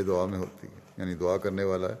رد دعا میں ہوتی ہے، یعنی دعا کرنے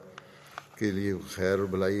والا کے لیے خیر اور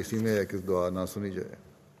بھلائی اسی میں ہے کہ دعا نہ سنی جائے۔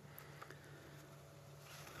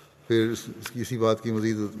 پھر اسی بات کی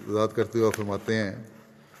مزید وضاحت کرتے ہوئے فرماتے ہیں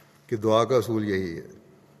کہ دعا کا اصول یہی ہے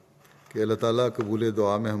کہ اللہ تعالیٰ قبول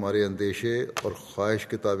دعا میں ہمارے اندیشے اور خواہش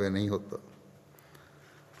کے تابع نہیں ہوتا۔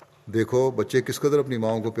 دیکھو بچے کس قدر اپنی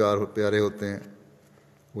ماؤں کو پیارے ہوتے ہیں،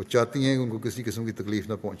 وہ چاہتی ہیں کہ ان کو کسی قسم کی تکلیف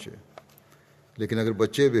نہ پہنچے، لیکن اگر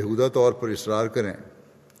بچے بےہودہ طور پر اصرار کریں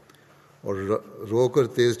اور رو کر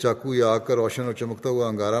تیز چاقو یا آگ کا روشن اور چمکتا ہوا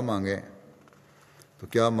انگارہ مانگیں، تو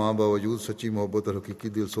کیا ماں باوجود سچی محبت اور حقیقی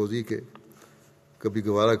دل سوزی کے کبھی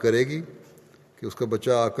گوارا کرے گی کہ اس کا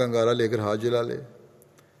بچہ آگ کا انگارہ لے کر ہاتھ جلا لے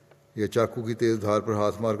یا چاقو کی تیز دھار پر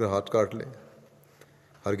ہاتھ مار کر ہاتھ کاٹ لے؟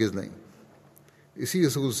 ہرگز نہیں۔ اسی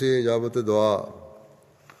اصول سے اجابت دعا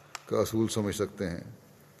کا اصول سمجھ سکتے ہیں۔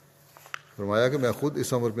 فرمایا کہ میں خود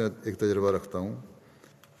اس امر میں ایک تجربہ رکھتا ہوں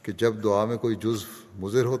کہ جب دعا میں کوئی جزو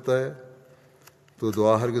مضر ہوتا ہے تو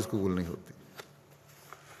دعا ہرگز قبول نہیں ہوتی۔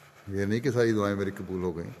 یہ نہیں کہ ساری دعائیں میری قبول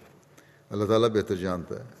ہو گئیں، اللہ تعالیٰ بہتر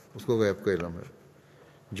جانتا ہے، اس کو غیب کا علم ہے۔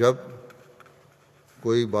 جب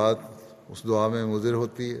کوئی بات اس دعا میں مضر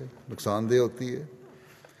ہوتی ہے، نقصان دہ ہوتی ہے،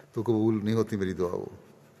 تو قبول نہیں ہوتی میری دعا۔ وہ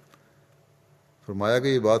فرمایا کہ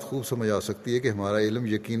یہ بات خوب سمجھ آ سکتی ہے کہ ہمارا علم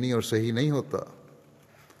یقینی اور صحیح نہیں ہوتا۔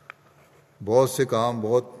 بہت سے کام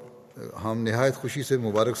ہم نہایت خوشی سے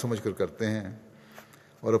مبارک سمجھ کر کرتے ہیں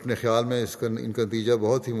اور اپنے خیال میں ان کا نتیجہ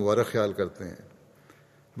بہت ہی مبارک خیال کرتے ہیں،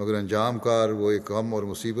 مگر انجام کار وہ ایک غم اور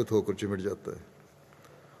مصیبت ہو کر چمٹ جاتا ہے۔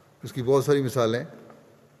 اس کی بہت ساری مثالیں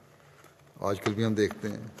آج کل بھی ہم دیکھتے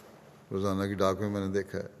ہیں، روزانہ کی ڈاک میں نے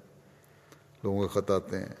دیکھا ہے، لوگوں کے خط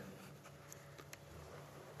آتے ہیں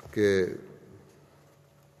کہ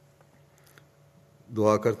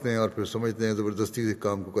دعا کرتے ہیں اور پھر سمجھتے ہیں زبردستی سے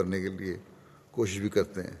کام کو کرنے کے لیے کوشش بھی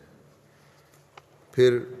کرتے ہیں،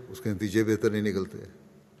 پھر اس کے نتیجے بہتر نہیں نکلتے،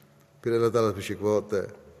 پھر اللہ تعالیٰ سے شکوہ ہوتا ہے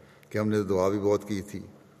کہ ہم نے دعا بھی بہت کی تھی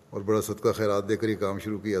اور بڑا صدقہ خیرات دے کر یہ کام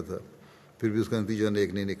شروع کیا تھا، پھر بھی اس کا نتیجہ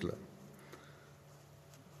نیک نہیں نکلا،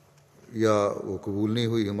 یا وہ قبول نہیں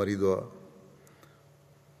ہوئی ہماری دعا۔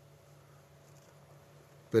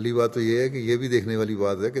 پہلی بات تو یہ ہے کہ یہ بھی دیکھنے والی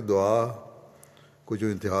بات ہے کہ دعا کو جو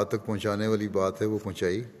انتہا تک پہنچانے والی بات ہے وہ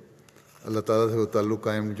پہنچائی، اللہ تعالیٰ سے وہ تعلق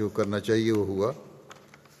قائم جو کرنا چاہیے وہ ہوا،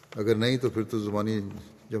 اگر نہیں تو پھر تو زبانی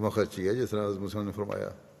جمع خرچی ہے، جس طرح حضرت مسلم نے فرمایا۔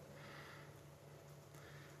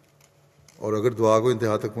 اور اگر دعا کو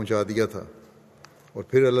انتہا تک پہنچا دیا تھا اور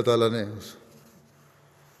پھر اللہ تعالیٰ نے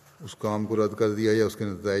اس کام کو رد کر دیا یا اس کے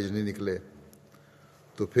نتائج نہیں نکلے،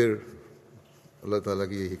 تو پھر اللہ تعالیٰ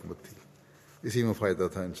کی یہ حکمت تھی، اسی میں فائدہ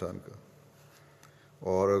تھا انسان کا۔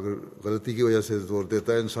 اور اگر غلطی کی وجہ سے زور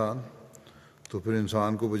دیتا ہے انسان، تو پھر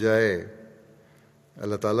انسان کو بجائے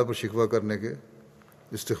اللہ تعالیٰ پر شکوہ کرنے کے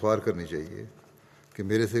استغفار کرنی چاہیے کہ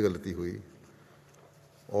میرے سے غلطی ہوئی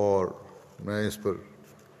اور میں اس پر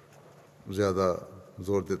زیادہ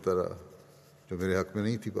زور دیتا رہا جو میرے حق میں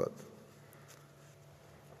نہیں تھی بات۔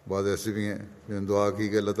 بعض ایسے بھی ہیں جنہوں نے دعا کی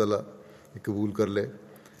کہ اللہ تعالیٰ یہ قبول کر لے،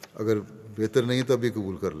 اگر بہتر نہیں تب بھی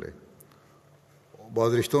قبول کر لے۔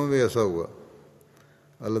 بعض رشتوں میں بھی ایسا ہوا،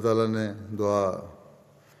 اللہ تعالیٰ نے دعا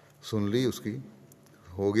سن لی، اس کی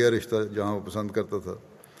ہو گیا رشتہ جہاں وہ پسند کرتا تھا،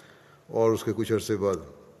 اور اس کے کچھ عرصے بعد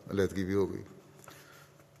علیحدگی بھی ہو گئی۔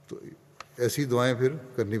 تو ایسی دعائیں پھر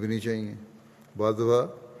کرنی بھی نہیں چاہیے۔ بعض دفعہ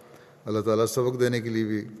اللہ تعالیٰ سبق دینے کے لیے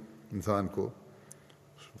بھی انسان کو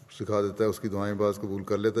سکھا دیتا ہے، اس کی دعائیں بعض قبول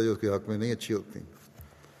کر لیتا ہے جو اس کے حق میں نہیں اچھی ہوتی،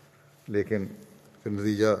 لیکن پھر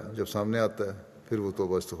نتیجہ جب سامنے آتا ہے پھر وہ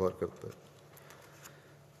توبہ استغفار کرتا ہے۔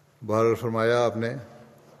 بہرحال فرمایا آپ نے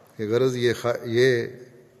کہ غرض یہ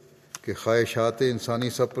کہ خواہشات انسانی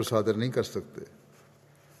سب پر صادر نہیں کر سکتے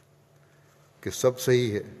کہ سب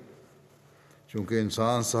صحیح ہے، چونکہ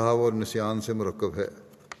انسان سہو اور نسیان سے مرکب ہے،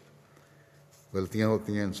 غلطیاں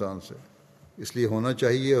ہوتی ہیں انسان سے، اس لیے ہونا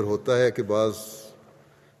چاہیے اور ہوتا ہے کہ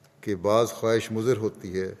بعض خواہش مضر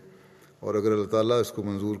ہوتی ہے، اور اگر اللہ تعالیٰ اس کو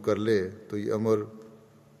منظور کر لے تو یہ امر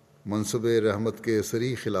منصب رحمت کے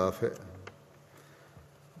صریح خلاف ہے۔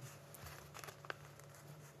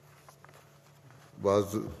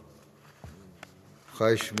 بعض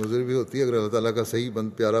خواہش مضر بھی ہوتی ہے، اگر اللہ تعالیٰ کا صحیح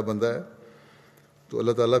پیارا بندہ ہے تو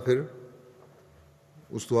اللہ تعالیٰ پھر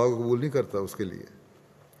اس دعا کو قبول نہیں کرتا اس کے لیے،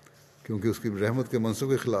 کیونکہ اس کی رحمت کے منصب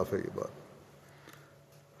کے خلاف ہے یہ بات۔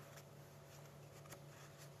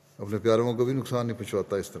 اپنے پیاروں کو بھی نقصان نہیں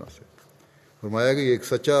پہنچاتا اس طرح سے۔ فرمایا کہ یہ ایک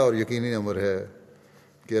سچا اور یقینی امر ہے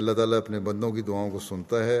کہ اللہ تعالیٰ اپنے بندوں کی دعاؤں کو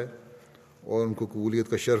سنتا ہے اور ان کو قبولیت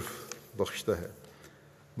کا شرف بخشتا ہے،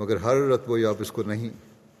 مگر ہر رتبہ یاب اس کو نہیں،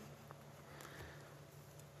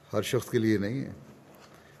 ہر شخص کے لیے نہیں ہے،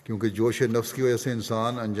 کیونکہ جوش نفس کی وجہ سے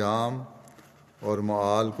انسان انجام اور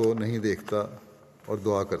معال کو نہیں دیکھتا اور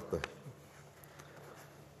دعا کرتا ہے،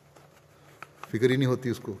 فکر ہی نہیں ہوتی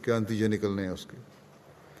اس کو کیا نتیجے نکلنے ہیں اس کے،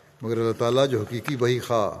 مگر اللہ تعالیٰ جو حقیقی بہی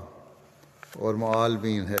خواہ اور معال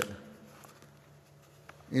بین ہے،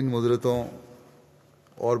 ان مدرتوں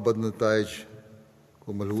اور بدنتائج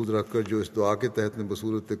کو ملحوظ رکھ کر جو اس دعا کے تحت میں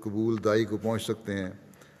بصورت قبول دائی کو پہنچ سکتے ہیں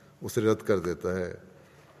اسے رد کر دیتا ہے،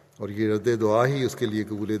 اور یہ رد دعا ہی اس کے لیے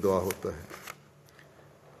قبول دعا ہوتا ہے۔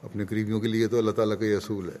 اپنے قریبیوں کے لیے تو اللہ تعالیٰ کا یہ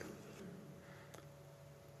اصول ہے۔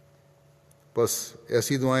 بس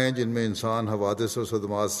ایسی دعائیں جن میں انسان حوادث اور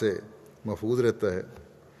صدمات سے محفوظ رہتا ہے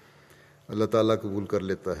اللہ تعالیٰ قبول کر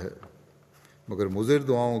لیتا ہے، مگر مضر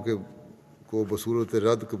دعاؤں کو بصورت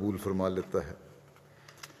رد قبول فرما لیتا ہے۔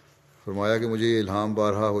 فرمایا کہ مجھے یہ الہام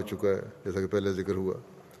بارہا ہو چکا ہے، جیسا کہ پہلے ذکر ہوا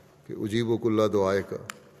کہ اجیب و کلّا دعائے کا،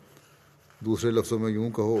 دوسرے لفظوں میں یوں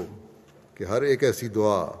کہو کہ ہر ایک ایسی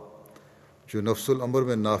دعا جو نفس الامر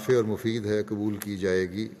میں نافع اور مفید ہے قبول کی جائے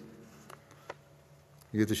گی۔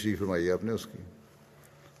 یہ تشریح فرمائی ہے آپ نے اس کی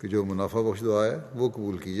کہ جو منافع بخش دعا ہے وہ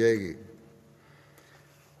قبول کی جائے گی۔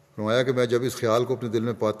 فرمایا کہ میں جب اس خیال کو اپنے دل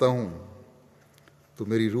میں پاتا ہوں تو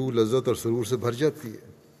میری روح لذت اور سرور سے بھر جاتی ہے۔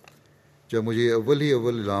 جب مجھے اول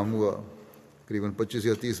الہام ہوا، تقریباً 25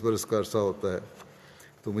 یا 30 برس کا عرصہ ہوتا ہے،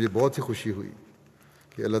 تو مجھے بہت ہی خوشی ہوئی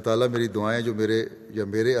کہ اللہ تعالیٰ میری دعائیں جو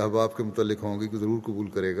میرے احباب کے متعلق ہوں گی کہ ضرور قبول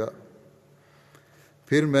کرے گا۔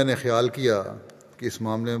 پھر میں نے خیال کیا کہ اس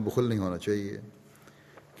معاملے میں بخل نہیں ہونا چاہیے،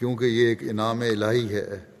 کیونکہ یہ ایک انعام الہی ہے،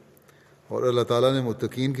 اور اللہ تعالیٰ نے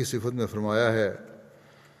متقین کی صفت میں فرمایا ہے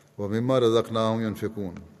وَمِمَّا رَزَقْنَاهُمْ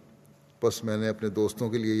يُنْفِقُونَ۔ بس میں نے اپنے دوستوں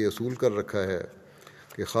کے لیے یہ اصول کر رکھا ہے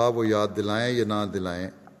کہ خواہ وہ یاد دلائیں یا نہ دلائیں،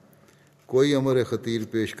 کوئی امر خطیر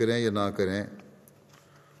پیش کریں یا نہ کریں،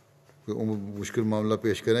 کوئی مشکل معاملہ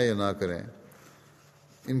پیش کریں یا نہ کریں،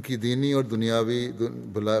 ان کی دینی اور دنیاوی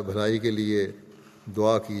بھلائی کے لیے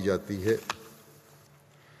دعا کی جاتی ہے۔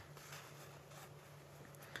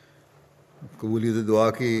 قبولیت دعا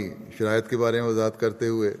کی شرائط کے بارے میں وضاحت کرتے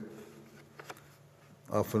ہوئے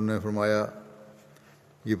آپ نے فرمایا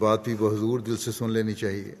یہ بات بھی بحضور دل سے سن لینی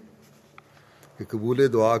چاہیے کہ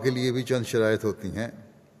قبول دعا کے لیے بھی چند شرائط ہوتی ہیں،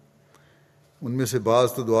 ان میں سے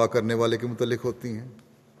بعض تو دعا کرنے والے کے متعلق ہوتی ہیں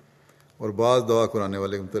اور بعض دعا کرانے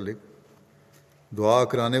والے کے متعلق۔ دعا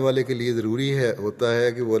کرانے والے کے لیے ضروری ہوتا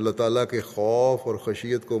ہے کہ وہ اللہ تعالیٰ کے خوف اور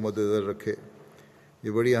خشیت کو مد نظر رکھے،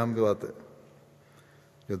 یہ بڑی اہم بات ہے۔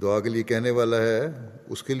 جو دعا کے لیے کہنے والا ہے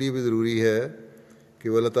اس کے لیے بھی ضروری ہے کہ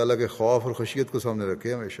وہ اللہ تعالیٰ کے خوف اور خشیت کو سامنے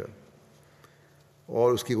رکھے ہمیشہ،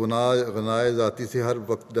 اور اس کی غنائے ذاتی سے ہر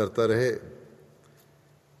وقت ڈرتا رہے،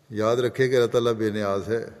 یاد رکھے کہ اللہ تعالیٰ بے نیاز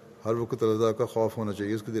ہے، ہر وقت اللہ تعالیٰ کا خوف ہونا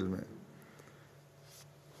چاہیے اس کے دل میں،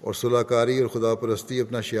 اور صلح کاری اور خدا پرستی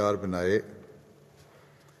اپنا شعار بنائے۔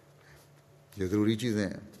 یہ ضروری چیزیں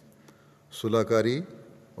ہیں، صلح کاری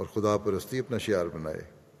اور خدا پرستی اپنا شعار بنائے،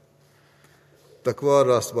 تقوی اور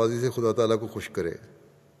راست بازی سے خدا تعالیٰ کو خوش کرے،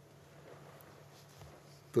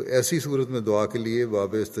 تو ایسی صورت میں دعا کے لیے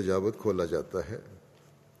باب استجابت کھولا جاتا ہے۔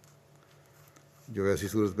 جو ایسی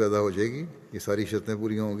صورت پیدا ہو جائے گی، یہ ساری شرطیں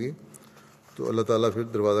پوری ہوں گی، تو اللہ تعالیٰ پھر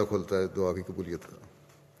دروازہ کھولتا ہے دعا کی قبولیت کا،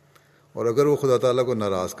 اور اگر وہ خدا تعالیٰ کو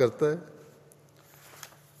ناراض کرتا ہے،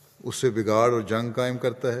 اس سے بگاڑ اور جنگ قائم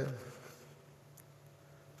کرتا ہے،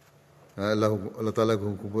 اللہ تعالیٰ کے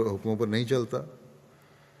حکموں پر نہیں چلتا،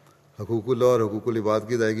 حقوق اللہ اور حقوق العباد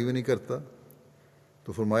کی ادائیگی بھی نہیں کرتا،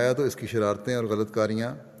 تو فرمایا تو اس کی شرارتیں اور غلط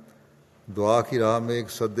کاریاں دعا کی راہ میں ایک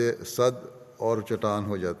صد اور چٹان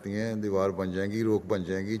ہو جاتی ہیں، دیوار بن جائیں گی، روک بن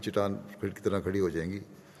جائیں گی، چٹان پھر کی طرح کھڑی ہو جائیں گی،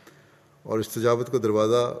 اور استجابت کا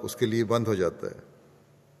دروازہ اس کے لیے بند ہو جاتا ہے،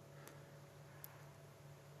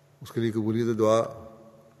 اس کے لیے قبولیت دعا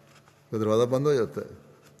کا دروازہ بند ہو جاتا ہے۔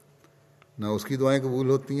 نہ اس کی دعائیں قبول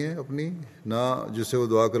ہوتی ہیں اپنی، نہ جس سے وہ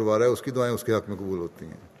دعا کروا رہا ہے اس کی دعائیں اس کے حق میں قبول ہوتی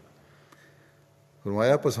ہیں۔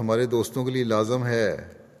 فرمایا پس ہمارے دوستوں کے لیے لازم ہے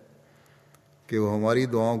کہ وہ ہماری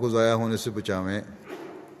دعاؤں کو ضائع ہونے سے بچاویں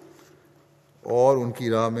اور ان کی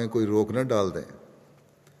راہ میں کوئی روک نہ ڈال دیں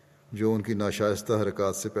جو ان کی ناشائستہ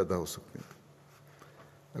حرکات سے پیدا ہو سکتے ہیں۔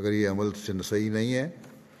 اگر یہ عمل سے صحیح نہیں ہے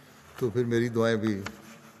تو پھر میری دعائیں بھی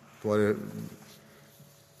تمہارے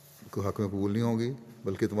حق میں قبول نہیں ہوں گی،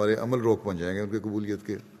 بلکہ تمہارے عمل روک بن جائیں گے ان کے قبولیت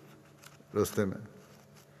کے راستے میں۔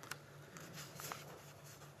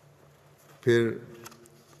 پھر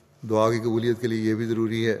دعا کی قبولیت کے لیے یہ بھی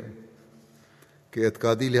ضروری ہے کہ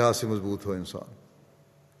اعتقادی لحاظ سے مضبوط ہو انسان،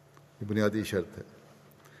 یہ بنیادی شرط ہے،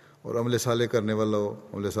 اور عمل صالح کرنے والا ہو۔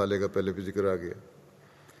 عمل صالح کا پہلے بھی ذکر آ گیا،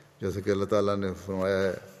 جیسے کہ اللہ تعالیٰ نے فرمایا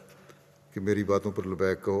ہے کہ میری باتوں پر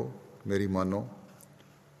لبیک کہو، میری مانو،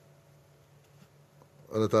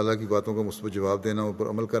 اللہ تعالیٰ کی باتوں کا مثبت جواب دینا، ان پر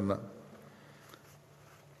عمل کرنا،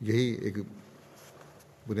 یہی ایک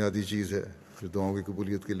بنیادی چیز ہے جو دعاؤں کی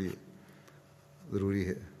قبولیت کے لیے ضروری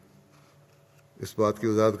ہے۔ اس بات کی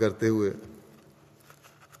وضاحت کرتے ہوئے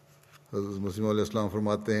حضرت مسیح علیہ السلام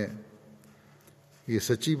فرماتے ہیں یہ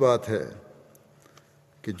سچی بات ہے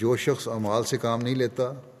کہ جو شخص اعمال سے کام نہیں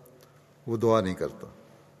لیتا وہ دعا نہیں کرتا،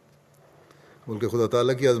 بلکہ خدا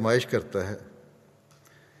تعالیٰ کی آزمائش کرتا ہے۔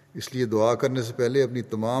 اس لیے دعا کرنے سے پہلے اپنی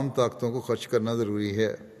تمام طاقتوں کو خرچ کرنا ضروری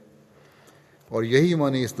ہے، اور یہی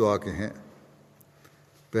معنی اس دعا کے ہیں۔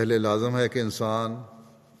 پہلے لازم ہے کہ انسان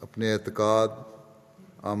اپنے اعتقاد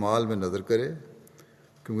اعمال میں نظر کرے،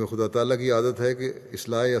 کیونکہ خدا تعالیٰ کی عادت ہے کہ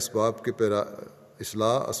اصلاح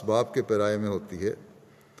اسباب کے پیرائے میں ہوتی ہے۔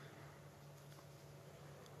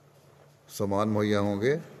 سامان مہیا ہوں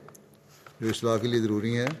گے جو اصلاح کے لیے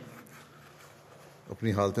ضروری ہیں،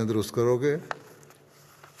 اپنی حالتیں درست کرو گے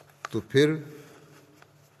تو پھر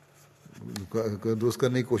درست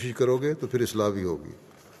کرنے کی کوشش کرو گے تو پھر اصلاح بھی ہوگی۔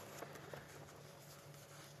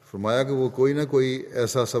 فرمایا کہ وہ کوئی نہ کوئی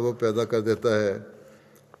ایسا سبب پیدا کر دیتا ہے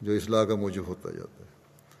جو اصلاح کا موجب ہوتا جاتا ہے۔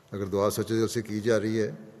 اگر دعا سچے دل سے کی جا رہی ہے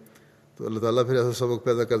تو اللہ تعالیٰ پھر ایسا سبب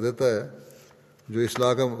پیدا کر دیتا ہے جو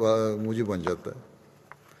اصلاح کا موجب بن جاتا ہے۔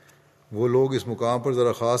 وہ لوگ اس مقام پر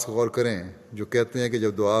ذرا خاص غور کریں جو کہتے ہیں کہ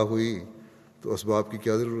جب دعا ہوئی تو اسباب کی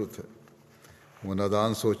کیا ضرورت ہے۔ وہ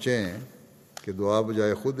نادان سوچیں کہ دعا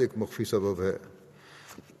بجائے خود ایک مخفی سبب ہے۔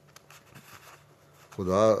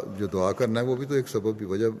 خدا جو دعا کرنا ہے وہ بھی تو ایک سبب بھی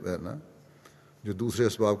وجہ ہے نا، جو دوسرے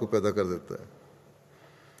اسباب کو پیدا کر دیتا ہے۔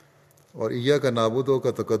 اور ایاک نعبدو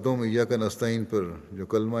کا تقدم ایاک نستعین پر جو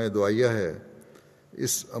کلمہ دعائیہ ہے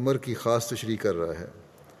اس امر کی خاص تشریح کر رہا ہے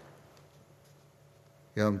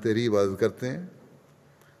کہ ہم تیری عبادت کرتے ہیں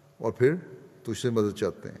اور پھر تجھ سے مدد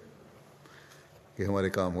چاہتے ہیں کہ ہمارے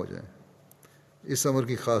کام ہو جائیں۔ اس امر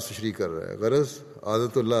کی خاص تشریح کر رہا ہے۔ غرض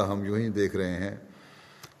عادت اللہ ہم یوں ہی دیکھ رہے ہیں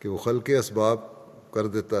کہ وہ خلق اسباب کر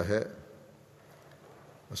دیتا ہے،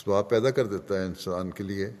 اسباب پیدا کر دیتا ہے انسان کے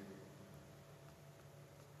لیے۔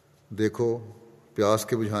 دیکھو پیاس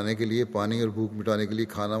کے بجھانے کے لیے پانی اور بھوک مٹانے کے لیے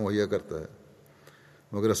کھانا مہیا کرتا ہے،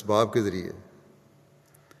 مگر اسباب کے ذریعے۔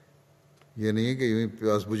 یہ نہیں کہ یوں ہی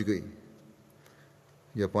پیاس بجھ گئی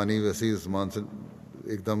یا پانی ویسے ہی آسمان سے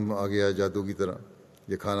ایک دم آ گیا جادو کی طرح،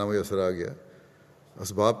 یا کھانا میسر آ گیا۔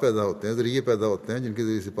 اسباب پیدا ہوتے ہیں، ذریعے پیدا ہوتے ہیں جن کے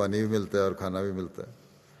ذریعے سے پانی بھی ملتا ہے اور کھانا بھی ملتا ہے۔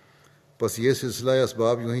 بس یہ سلسلہ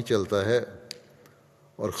اسباب یوں ہی چلتا ہے،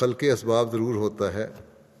 اور خلق اسباب ضرور ہوتا ہے،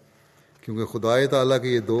 کیونکہ خدائے تعالیٰ کے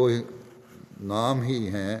یہ دو نام ہی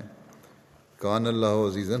ہیں، کان اللہ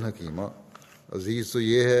عزیزاً حکیمہ۔ عزیز تو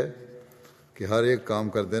یہ ہے کہ ہر ایک کام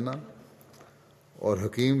کر دینا، اور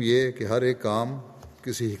حکیم یہ کہ ہر ایک کام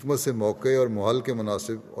کسی حکمت سے موقع اور محل کے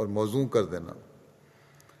مناسب اور موزوں کر دینا۔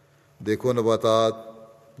 دیکھو نباتات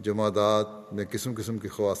جمادات میں قسم قسم کے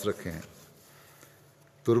خواص رکھے ہیں۔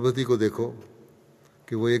 تربتی کو دیکھو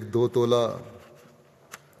کہ وہ 1-2 تولہ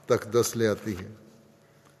تک دست لے آتی ہے،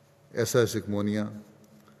 ایسا ہے سکمونیا۔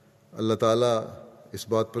 اللہ تعالیٰ اس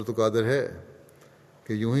بات پر تو قادر ہے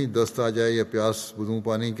کہ یوں ہی دست آ جائے یا پیاس بدوں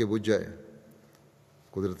پانی کے بجھ جائے۔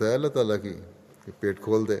 قدرت ہے اللہ تعالیٰ کی کہ پیٹ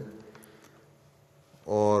کھول دے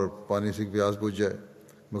اور پانی سے پیاس بجھ جائے،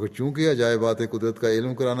 مگر چونکہ عجائبات قدرت کا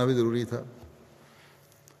علم کرانا بھی ضروری تھا۔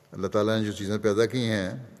 اللہ تعالیٰ نے جو چیزیں پیدا کی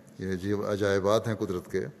ہیں، یہ جو عجائبات ہیں قدرت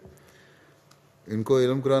کے، ان کو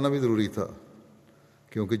علم کرانا بھی ضروری تھا،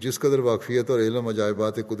 کیونکہ جس قدر واقفیت اور علم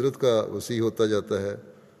عجائبات قدرت کا وسیع ہوتا جاتا ہے،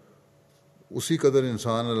 اسی قدر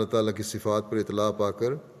انسان اللہ تعالیٰ کی صفات پر اطلاع پا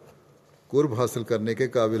کر قرب حاصل کرنے کے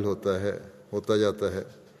قابل ہوتا جاتا ہے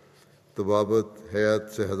تو بابت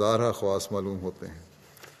حیات سے ہزارہ خواص معلوم ہوتے ہیں۔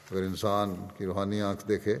 اگر انسان کی روحانی آنکھ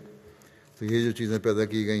دیکھے تو یہ جو چیزیں پیدا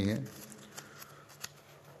کی گئی ہیں،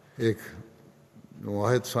 ایک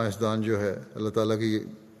واحد سائنسدان جو ہے، اللہ تعالیٰ کی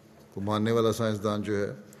کو ماننے والا سائنسدان جو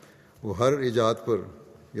ہے، وہ ہر ایجاد پر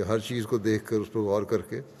یا ہر چیز کو دیکھ کر اس پر غور کر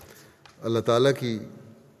کے اللہ تعالیٰ کی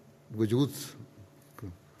وجود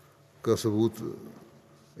کا ثبوت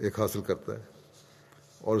ایک حاصل کرتا ہے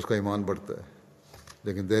اور اس کا ایمان بڑھتا ہے،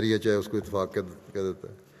 لیکن دہریہ چاہے اس کو اتفاق کہہ دیتا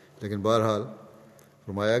ہے۔ لیکن بہرحال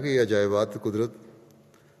فرمایا کہ یہ عجائبات قدرت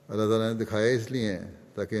اللہ تعالیٰ نے دکھایا اس لیے ہیں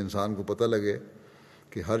تاکہ انسان کو پتہ لگے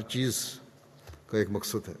کہ ہر چیز کا ایک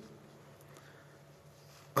مقصد ہے۔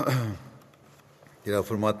 پھر آپ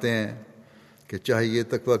فرماتے ہیں کہ چاہیے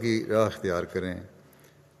تقویٰ کی راہ اختیار کریں،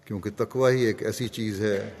 کیونکہ تقویٰ ہی ایک ایسی چیز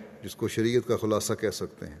ہے جس کو شریعت کا خلاصہ کہہ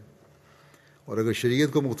سکتے ہیں، اور اگر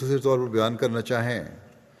شریعت کو مختصر طور پر بیان کرنا چاہیں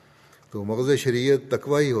تو مغز شریعت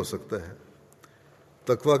تقویٰ ہی ہو سکتا ہے۔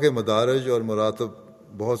 تقویٰ کے مدارج اور مراتب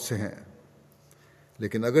بہت سے ہیں،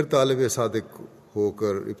 لیکن اگر طالب صادق ہو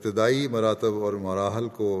کر ابتدائی مراتب اور مراحل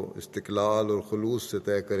کو استقلال اور خلوص سے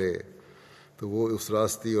طے کرے تو وہ اس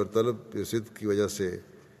راستی اور طلب صدق کی وجہ سے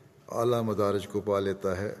اعلیٰ مدارج کو پا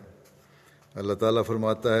لیتا ہے۔ اللہ تعالیٰ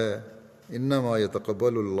فرماتا ہے انما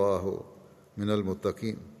یتقبل اللہ من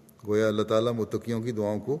المتقین، گویا اللہ تعالیٰ متقیوں کی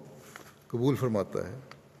دعاؤں کو قبول فرماتا ہے۔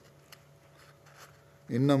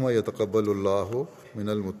 انما یتقبل اللہ من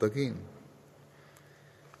المتقین،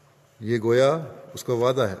 یہ گویا اس کا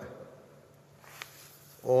وعدہ ہے،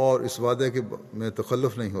 اور اس وعدے کے میں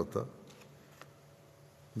تخلف نہیں ہوتا،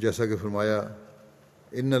 جیسا کہ فرمایا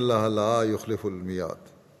ان اللہ لا یخلف المیعاد،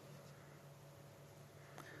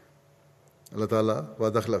 اللہ تعالیٰ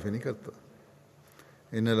وعدہ خلافی نہیں کرتا۔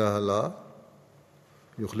 ان اللہ لا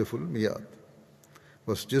یخلف المیعاد،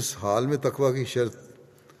 بس جس حال میں تقویٰ کی شرط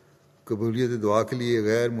قبولیت دعا کے لیے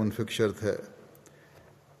غیر منفک شرط ہے،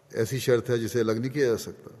 ایسی شرط ہے جسے الگ نہیں کیا جا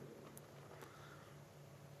سکتا،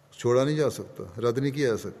 چھوڑا نہیں جا سکتا، رد نہیں کیا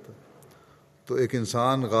جا سکتا، تو ایک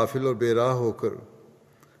انسان غافل اور بے راہ ہو کر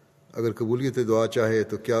اگر قبولیت دعا چاہے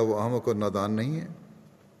تو کیا وہ احمق اور نادان نہیں ہے؟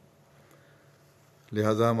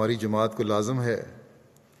 لہذا ہماری جماعت کو لازم ہے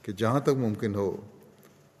کہ جہاں تک ممکن ہو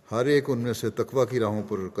ہر ایک ان میں سے تقویٰ کی راہوں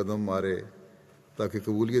پر قدم مارے تاکہ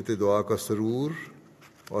قبولیت دعا کا سرور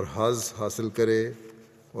اور حظ حاصل کرے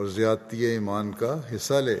اور زیادتی ایمان کا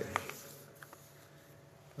حصہ لے۔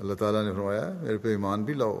 اللہ تعالیٰ نے فرمایا میرے پہ ایمان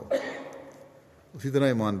بھی لاؤ، اسی طرح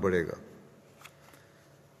ایمان بڑھے گا۔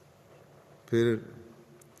 پھر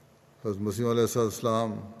حضرت مسیح علیہ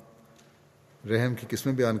السلام رحم کی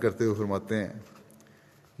قسمیں بیان کرتے ہوئے فرماتے ہیں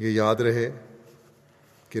یہ یاد رہے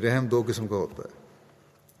کہ رحم دو قسم کا ہوتا ہے،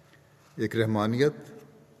 ایک رحمانیت،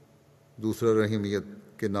 دوسرا رحیمیت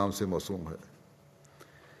کے نام سے موسوم ہے۔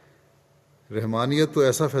 رحمانیت تو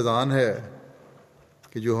ایسا فیضان ہے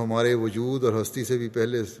کہ جو ہمارے وجود اور ہستی سے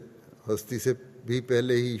بھی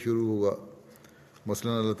پہلے ہی شروع ہوا۔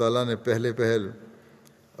 مثلا اللہ تعالیٰ نے پہل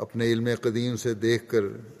اپنے علم قدیم سے دیکھ کر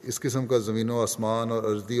اس قسم کا زمین و آسمان اور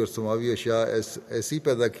ارضی اور سماوی اشیاء ایسی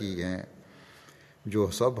پیدا کی ہیں جو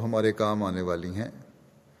سب ہمارے کام آنے والی ہیں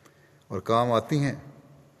اور کام آتی ہیں۔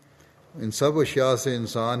 ان سب اشیاء سے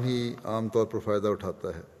انسان ہی عام طور پر فائدہ اٹھاتا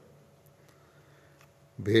ہے۔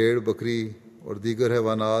 بھیڑ، بکری اور دیگر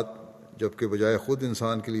حیوانات جبکہ بجائے خود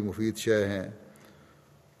انسان کے لیے مفید شے ہیں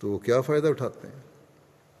تو وہ کیا فائدہ اٹھاتے ہیں؟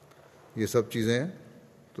 یہ سب چیزیں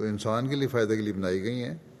تو انسان کے لیے فائدہ کے لیے بنائی گئی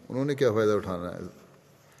ہیں، انہوں نے کیا فائدہ اٹھانا ہے؟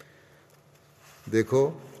 دیکھو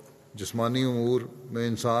جسمانی امور میں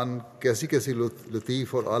انسان کیسی کیسی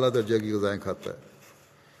لطیف اور اعلیٰ درجے کی غذائیں کھاتا ہے۔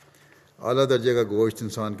 اعلیٰ درجے کا گوشت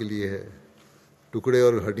انسان کے لیے ہے، ٹکڑے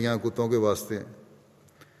اور ہڈیاں کتوں کے واسطے ہیں۔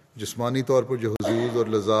 جسمانی طور پر جو حظوظ اور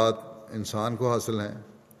لذات انسان کو حاصل ہیں،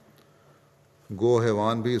 گو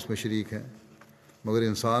حیوان بھی اس میں شریک ہیں، مگر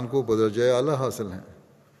انسان کو بدرجہ اعلیٰ حاصل ہیں۔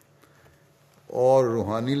 اور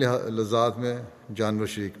روحانی لذات میں جانور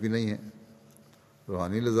شریک بھی نہیں ہیں۔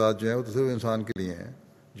 روحانی لذات جو ہیں وہ تو صرف انسان کے لیے ہیں،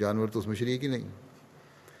 جانور تو اس میں شریک ہی نہیں۔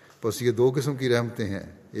 بس یہ دو قسم کی رحمتیں ہیں،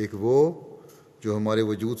 ایک وہ جو ہمارے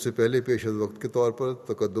وجود سے پہلے پیش از وقت کے طور پر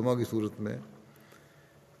تقدمہ کی صورت میں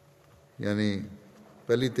یعنی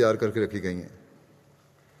پہلی تیار کر کے رکھی گئی ہیں،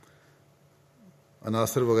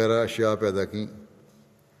 عناصر وغیرہ اشیاء پیدا کی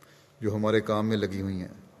جو ہمارے کام میں لگی ہوئی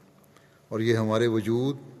ہیں، اور یہ ہمارے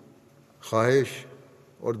وجود، خواہش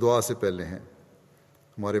اور دعا سے پہلے ہیں۔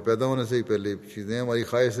 ہمارے پیدا ہونے سے ہی پہلے چیزیں ہیں، ہماری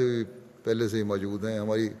خواہش سے بھی پہلے سے ہی موجود ہیں،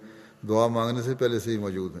 ہماری دعا مانگنے سے پہلے سے ہی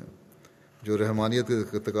موجود ہیں، جو رحمانیت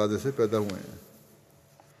کے تقاضے سے پیدا ہوئے ہیں۔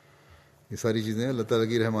 یہ ساری چیزیں اللہ تعالیٰ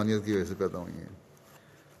کی رحمانیت کی وجہ سے پیدا ہوئی ہیں۔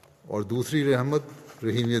 اور دوسری رحمت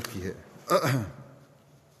رحیمیت کی ہے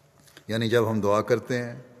یعنی جب ہم دعا کرتے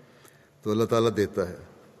ہیں تو اللہ تعالیٰ دیتا ہے.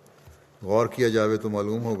 غور کیا جاوے تو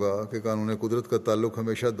معلوم ہوگا کہ قانون قدرت کا تعلق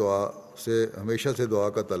ہمیشہ سے دعا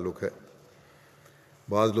کا تعلق ہے.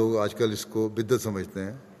 بعض لوگ آج کل اس کو بدعت سمجھتے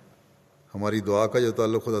ہیں. ہماری دعا کا جو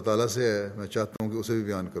تعلق خدا تعالیٰ سے ہے، میں چاہتا ہوں کہ اسے بھی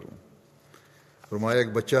بیان کروں. فرمایا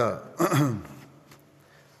ایک بچہ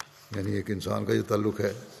یعنی ایک انسان کا جو تعلق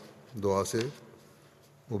ہے دعا سے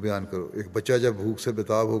وہ بیان کرو. ایک بچہ جب بھوک سے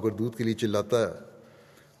بےتاب ہو کر دودھ کے لیے چلاتا ہے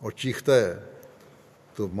اور چیختا ہے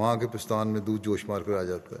تو ماں کے پستان میں دودھ جوش مار کر آ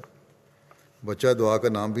جاتا ہے. بچہ دعا کا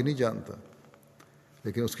نام بھی نہیں جانتا،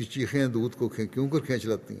 لیکن اس کی چیخیں دودھ کو کیوں کر کھینچ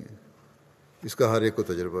لاتی ہیں، اس کا ہر ایک کو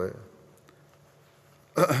تجربہ ہے.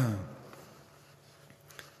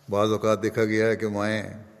 بعض اوقات دیکھا گیا ہے کہ مائیں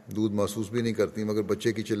دودھ محسوس بھی نہیں کرتی مگر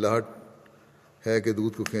بچے کی چلاہٹ ہے کہ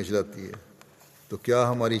دودھ کو کھینچ لاتی ہے. تو کیا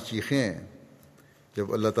ہماری چیخیں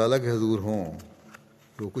جب اللہ تعالیٰ کے حضور ہوں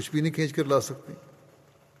تو کچھ بھی نہیں کھینچ کر لا سکتی؟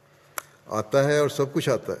 آتا ہے اور سب کچھ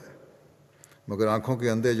آتا ہے، مگر آنکھوں کے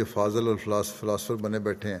اندھے جو فاضل اور فلاسفر بنے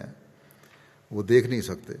بیٹھے ہیں وہ دیکھ نہیں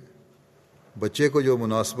سکتے. بچے کو جو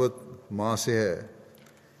مناسبت ماں سے ہے،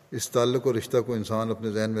 اس تعلق اور رشتہ کو انسان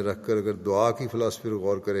اپنے ذہن میں رکھ کر اگر دعا کی فلسفے پر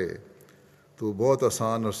غور کرے تو بہت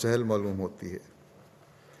آسان اور سہل معلوم ہوتی ہے.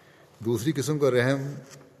 دوسری قسم کا رحم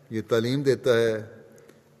یہ تعلیم دیتا ہے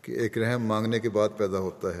کہ ایک رحم مانگنے کے بعد پیدا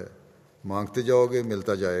ہوتا ہے. مانگتے جاؤ گے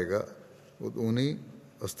ملتا جائے گا. ادعونی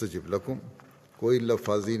استجب لکم کوئی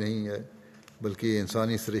لفظی نہیں ہے بلکہ یہ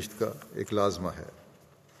انسانی سرشت کا ایک لازمہ ہے.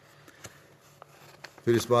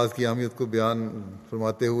 پھر اس بات کی اہمیت کو بیان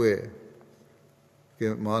فرماتے ہوئے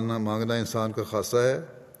کہ مانگنا انسان کا خاصہ ہے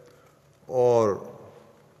اور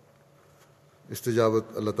استجابت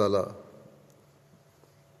اللہ تعالیٰ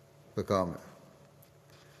کا کام ہے.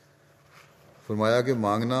 فرمایا کہ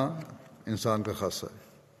مانگنا انسان کا خاصہ ہے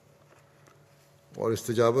اور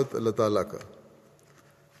استجابت اللہ تعالیٰ کا.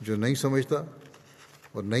 جو نہیں سمجھتا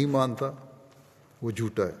اور نہیں مانتا وہ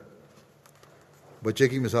جھوٹا ہے. بچے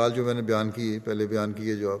کی مثال جو میں نے بیان کی پہلے بیان کی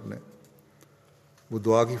ہے جو آپ نے، وہ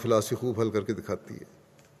دعا کی فلسفی خوب حل کر کے دکھاتی ہے.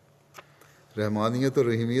 رحمانیت اور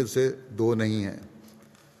رحیمیت سے دو نہیں ہیں،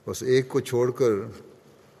 بس ایک کو چھوڑ کر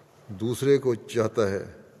دوسرے کو چاہتا ہے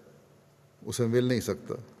اسے مل نہیں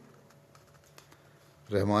سکتا.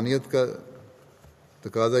 رحمانیت کا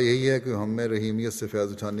تقاضا یہی ہے کہ ہم میں رحیمیت سے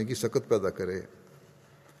فیض اٹھانے کی سکت پیدا کرے.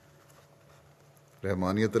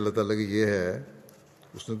 رحمانیت اللہ تعالیٰ کی یہ ہے،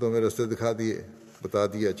 اس نے تو ہمیں راستے دکھا دیے، بتا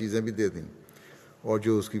دیا، چیزیں بھی دے دیں، اور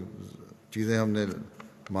جو اس کی چیزیں ہم نے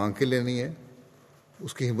مانگ کے لینی ہے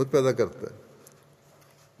اس کی ہمت پیدا کرتا ہے،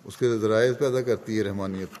 اس کے ذرائع پیدا کرتی ہے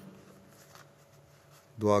رحمانیت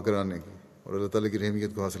دعا کرانے کی اور اللہ تعالیٰ کی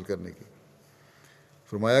رحمیت کو حاصل کرنے کی.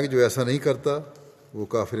 فرمایا کہ جو ایسا نہیں کرتا وہ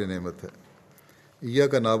کافر نعمت ہے.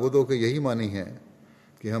 ایاک نعبدو کے یہی معنی ہے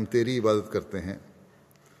کہ ہم تیری عبادت کرتے ہیں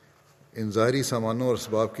ان ظاہری سامانوں اور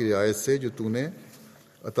اسباب کی رعایت سے جو تو نے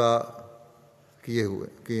عطا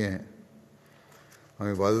کیے ہیں. ہم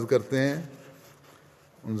عبادت کرتے ہیں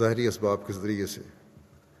ان ظاہری اسباب کے ذریعے سے.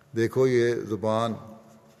 دیکھو یہ زبان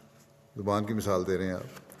کی مثال دے رہے ہیں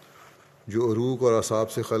آپ، جو عروق اور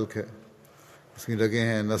اعصاب سے خلق ہے. اس کی رگیں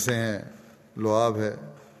ہیں، نسیں ہیں، لعاب ہے،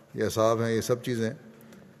 یہ اعصاب ہیں، یہ سب چیزیں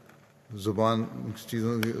زبان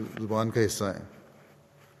کا حصہ ہیں.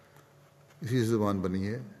 اسی سے زبان بنی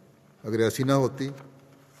ہے. اگر ایسی نہ ہوتی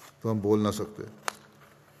تو ہم بول نہ سکتے.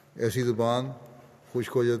 ایسی زبان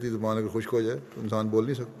خشک ہو جاتی، زبان اگر خشک ہو جائے تو انسان بول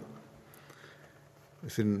نہیں سکتا.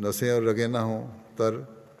 ایسی نسیں اور رگیں نہ ہوں،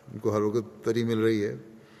 ان کو ہر وقت تری مل رہی ہے،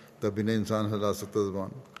 تب بھی نہیں انسان ہلا سکتا زبان.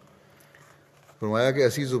 فرمایا کہ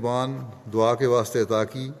ایسی زبان دعا کے واسطے عطا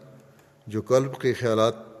کی جو قلب کے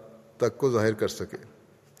خیالات تک کو ظاہر کر سکے.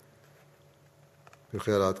 پھر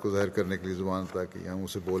خیالات کو ظاہر کرنے کے لیے زبان عطا کی، ہم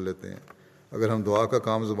اسے بول لیتے ہیں. اگر ہم دعا کا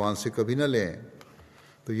کام زبان سے کبھی نہ لیں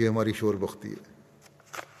تو یہ ہماری شور بختی ہے.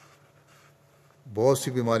 بہت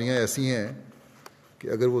سی بیماریاں ایسی ہیں کہ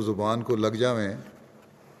اگر وہ زبان کو لگ جائیں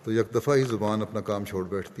تو یک دفعہ ہی زبان اپنا کام چھوڑ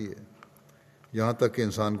بیٹھتی ہے، یہاں تک کہ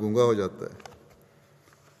انسان گونگا ہو جاتا ہے.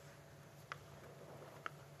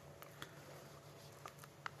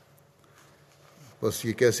 بس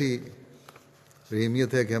یہ کیسی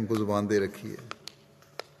رحیمیت ہے کہ ہم کو زبان دے رکھی ہے.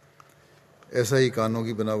 ایسا ہی کانوں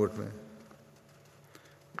کی بناوٹ میں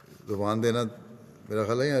زبان دینا میرا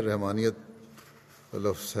خیال ہے یا رحمانیت کا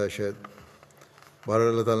لفظ ہے شاید. بہرحال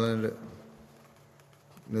اللہ تعالیٰ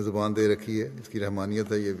نے زبان دے رکھی ہے، اس کی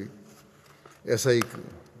رحمانیت ہے یہ بھی. ایسا ہی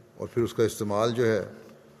اور پھر اس کا استعمال جو ہے،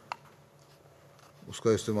 اس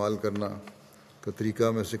کا استعمال کرنا کا طریقہ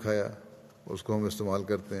ہمیں سکھایا اور اس کو ہم استعمال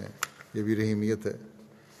کرتے ہیں، یہ بھی رحیمیت ہے.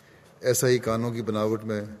 ایسا ہی کانوں کی بناوٹ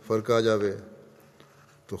میں فرق آ جاوے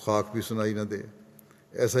تو خاک بھی سنائی نہ دے،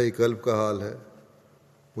 ایسا ہی قلب کا حال ہے،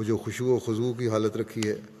 وہ جو خشوع و خضوع کی حالت رکھی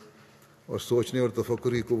ہے اور سوچنے اور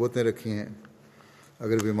تفکر کی قوتیں رکھی ہیں،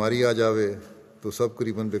 اگر بیماری آ جاوے تو سب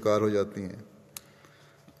قریباً بیکار ہو جاتی ہیں۔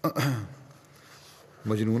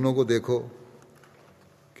 مجنونوں کو دیکھو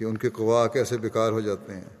کہ ان کے قوا کیسے بیکار ہو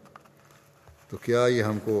جاتے ہیں، تو کیا یہ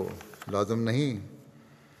ہم کو لازم نہیں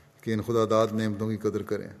کہ ان خدا داد نعمتوں کی قدر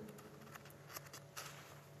کریں؟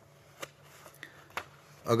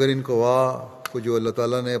 اگر ان قوا کو جو اللہ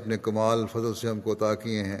تعالیٰ نے اپنے کمال فضل سے ہم کو عطا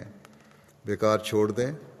کیے ہیں بیکار چھوڑ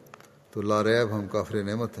دیں تو لا ریب ہم کافر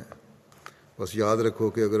نعمت ہیں۔ بس یاد رکھو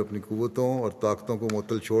کہ اگر اپنی قوتوں اور طاقتوں کو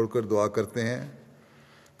معطل چھوڑ کر دعا کرتے ہیں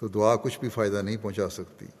تو دعا کچھ بھی فائدہ نہیں پہنچا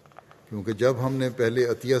سکتی، کیونکہ جب ہم نے پہلے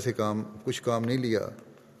عطیہ سے کچھ کام نہیں لیا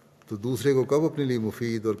تو دوسرے کو کب اپنے لیے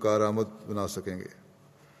مفید اور کارآمد بنا سکیں گے؟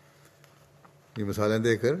 یہ مثالیں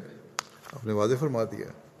دے کر آپ نے واضح فرما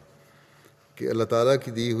دیا کہ اللہ تعالیٰ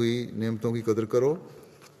کی دی ہوئی نعمتوں کی قدر کرو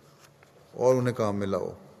اور انہیں کام میں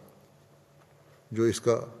لاؤ جو اس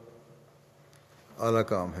کا اعلیٰ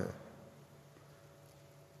کام ہے۔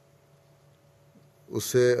 اس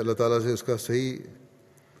سے اللہ تعالیٰ سے اس کا صحیح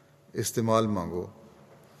استعمال مانگو،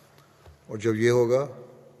 اور جب یہ ہوگا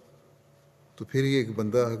تو پھر یہ ایک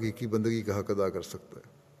بندہ حقیقی بندگی کا حق ادا کر سکتا ہے،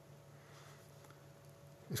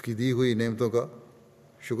 اس کی دی ہوئی نعمتوں کا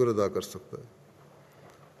شکر ادا کر سکتا ہے،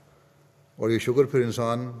 اور یہ شکر پھر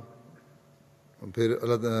انسان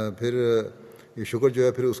پھر یہ شکر جو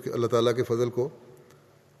ہے پھر اس کے اللہ تعالیٰ کے فضل کو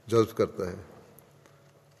جذب کرتا ہے،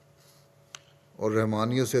 اور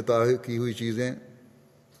رحمانیت سے عطا کی ہوئی چیزیں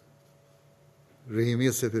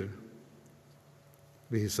رحیمیت سے پھر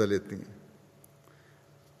بھی حصہ لیتی ہیں،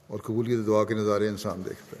 اور قبولیت دعا کے نظارے انسان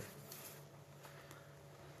دیکھتا ہے۔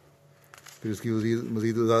 پھر اس کی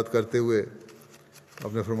مزید وضاحت کرتے ہوئے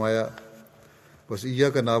آپ نے فرمایا بس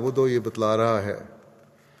ایاک نعبد یہ بتلا رہا ہے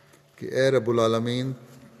کہ اے رب العالمین،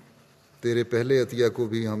 تیرے پہلے عطیہ کو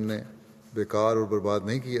بھی ہم نے بیکار اور برباد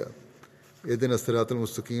نہیں کیا۔ اہدنا الصراط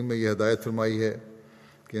المستقیم میں یہ ہدایت فرمائی ہے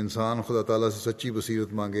کہ انسان خدا تعالیٰ سے سچی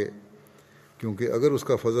بصیرت مانگے، کیونکہ اگر اس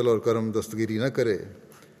کا فضل اور کرم دستگیری نہ کرے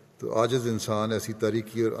تو عاجز انسان ایسی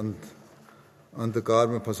تاریکی اور اندھکار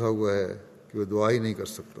میں پھنسا ہوا ہے کہ وہ دعا ہی نہیں کر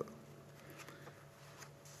سکتا۔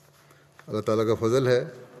 اللہ تعالیٰ کا فضل ہے،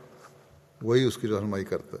 وہی اس کی رہنمائی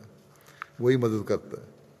کرتا ہے، وہی مدد کرتا ہے،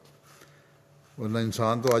 ورنہ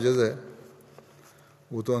انسان تو عاجز ہے،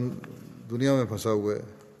 وہ تو دنیا میں پھنسا ہوا ہے،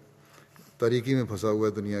 تاریکی میں پھنسا ہوا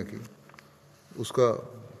ہے دنیا کی، اس کا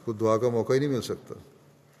خود دعا کا موقع ہی نہیں مل سکتا۔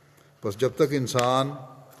 بس جب تک انسان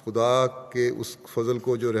خدا کے اس فضل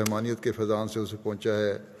کو جو رحمانیت کے فیضان سے اسے پہنچا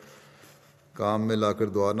ہے کام میں لا کر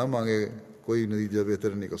دعا نہ مانگے، کوئی نتیجہ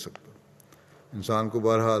بہتر نہیں کر سکتا۔ انسان کو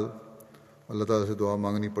بہرحال اللہ تعالیٰ سے دعا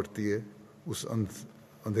مانگنی پڑتی ہے اس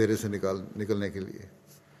اندھیرے سے نکلنے کے لیے۔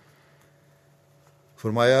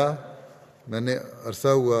 فرمایا میں نے عرصہ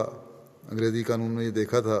ہوا انگریزی قانون میں یہ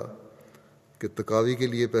دیکھا تھا کہ تقاوی کے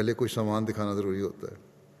لیے پہلے کچھ سامان دکھانا ضروری ہوتا ہے۔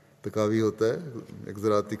 تقاوی ہوتا ہے ایک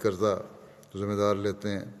زراعتی قرضہ ذمہ دار لیتے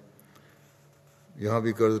ہیں، یہاں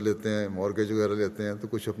بھی قرض لیتے ہیں، مورگیج وغیرہ لیتے ہیں، تو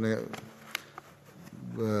کچھ اپنے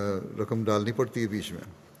رقم ڈالنی پڑتی ہے بیچ میں،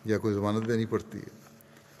 یا کوئی ضمانت دینی پڑتی ہے،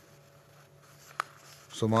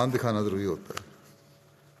 سامان دکھانا ضروری ہوتا ہے،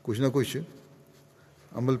 کچھ نہ کچھ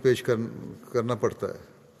عمل پیش کرنا پڑتا ہے،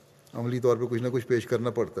 عملی طور پہ کچھ نہ کچھ پیش کرنا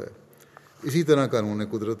پڑتا ہے۔ اسی طرح قانون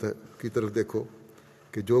قدرت کی طرف دیکھو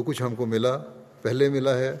کہ جو کچھ ہم کو ملا پہلے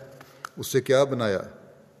ملا ہے اس سے کیا بنایا۔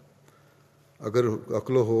 اگر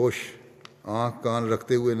عقل و ہوش آنکھ کان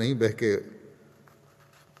رکھتے ہوئے نہیں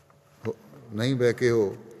بہکے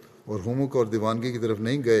ہو اور ہمک اور دیوانگی کی طرف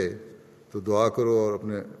نہیں گئے تو دعا کرو اور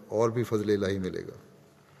اپنے اور بھی فضل الہی ملے گا۔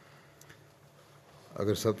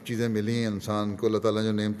 اگر سب چیزیں ملی ہیں انسان کو، اللہ تعالیٰ نے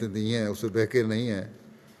جو نعمتیں دی ہیں اسے بہکے نہیں ہیں،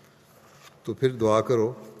 تو پھر دعا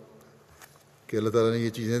کرو کہ اللہ تعالیٰ نے یہ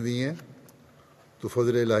چیزیں دی ہیں تو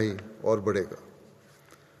فضل الہی اور بڑھے گا،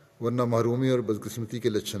 ورنہ محرومی اور بدقسمتی کے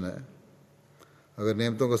لچھن ہیں۔ اگر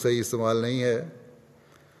نعمتوں کا صحیح استعمال نہیں ہے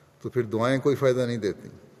تو پھر دعائیں کوئی فائدہ نہیں دیتی،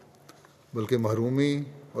 بلکہ محرومی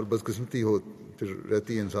اور بدقسمتی پھر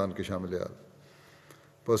رہتی ہے انسان کے شامل حال۔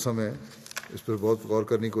 بس ہمیں اس پر بہت غور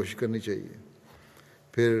کرنے کی کوشش کرنی چاہیے۔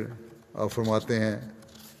 پھر آپ فرماتے ہیں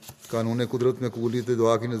قانون قدرت میں قبولیت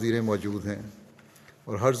دعا کی نظیریں موجود ہیں،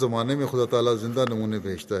 اور ہر زمانے میں خدا تعالیٰ زندہ نمونے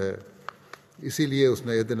بھیجتا ہے، اسی لیے اس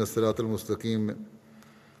نے اہدنا الصراط المستقیم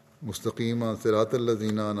صراط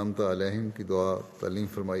الذین انعمت علیہم کی دعا تعلیم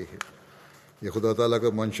فرمائی ہے۔ یہ خدا تعالیٰ کا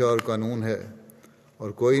منشا اور قانون ہے،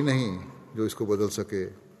 اور کوئی نہیں جو اس کو بدل سکے۔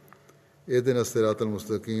 اہدنا الصراط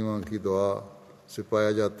المستقیم کی دعا سے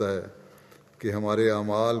پایا جاتا ہے کہ ہمارے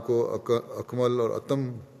اعمال کو اکمل اور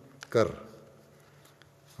اتم کر،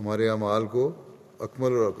 ہمارے اعمال کو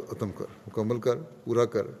اکمل اور اتم کر، مکمل کر، پورا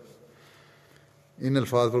کر۔ ان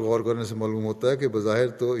الفاظ پر غور کرنے سے معلوم ہوتا ہے کہ بظاہر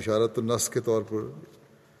تو اشارۃ النص کے طور پر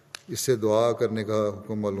اس سے دعا کرنے کا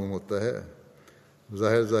حکم معلوم ہوتا ہے،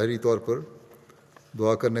 ظاہری طور پر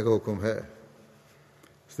دعا کرنے کا حکم ہے۔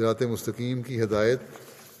 صراط مستقیم کی ہدایت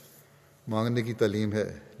مانگنے کی تعلیم ہے،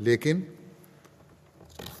 لیکن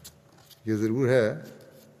یہ ضرور ہے،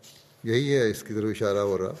 یہی ہے اس کی طرف اشارہ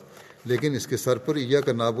ہو رہا، لیکن اس کے سر پر ایاک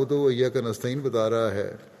نعبد و ایاک نستعین بتا رہا ہے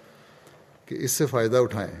کہ اس سے فائدہ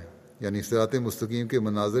اٹھائیں، یعنی صراط مستقیم کے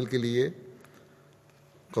منازل کے لیے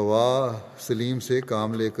قوا سلیم سے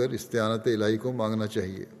کام لے کر استعانت الہی کو مانگنا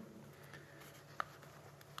چاہیے۔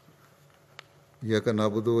 ایاک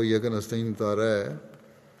نعبد و ایاک نستعین بتا رہا ہے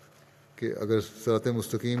کہ اگر صراط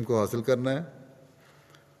مستقیم کو حاصل کرنا ہے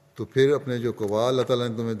تو پھر اپنے جو قوا اللہ تعالیٰ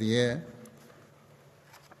نے تمہیں دیے ہیں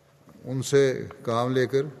ان سے کام لے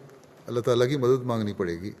کر اللہ تعالیٰ کی مدد مانگنی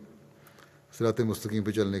پڑے گی صراط مستقیم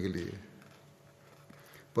پہ چلنے کے لیے۔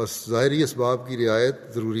 بس ظاہری اسباب کی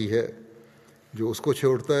رعایت ضروری ہے، جو اس کو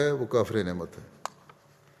چھوڑتا ہے وہ کافر نعمت ہے۔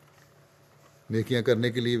 نیکیاں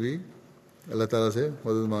کرنے کے لیے بھی اللہ تعالیٰ سے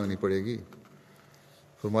مدد مانگنی پڑے گی۔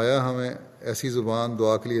 فرمایا ہمیں ایسی زبان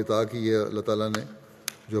دعا کے لیے عطا کی ہے اللہ تعالیٰ نے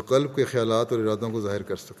جو قلب کے خیالات اور ارادوں کو ظاہر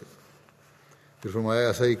کر سکے۔ پھر فرمایا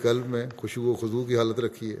ایسا ہی قلب میں خشوع و خضوع کی حالت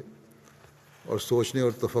رکھی ہے اور سوچنے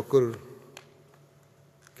اور تفکر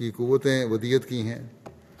کی قوتیں ودیت کی ہیں۔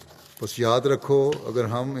 بس یاد رکھو اگر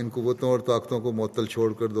ہم ان قوتوں اور طاقتوں کو معطل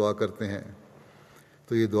چھوڑ کر دعا کرتے ہیں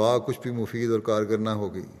تو یہ دعا کچھ بھی مفید اور کارگر نہ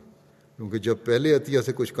ہوگی، کیونکہ جب پہلے عطیہ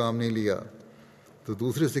سے کچھ کام نہیں لیا تو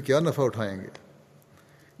دوسرے سے کیا نفع اٹھائیں گے۔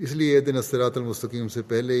 اس لیے اہدنا الصراط المستقیم سے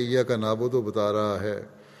پہلے ایاک نعبد و بتا رہا ہے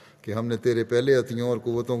کہ ہم نے تیرے پہلے عطیوں اور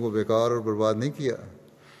قوتوں کو بیکار اور برباد نہیں کیا۔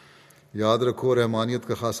 یاد رکھو رحمانیت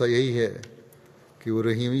کا خاصہ یہی ہے کہ وہ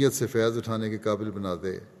رحیمیت سے فیض اٹھانے کے قابل بنا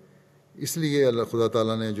دے۔ اس لیے اللہ خدا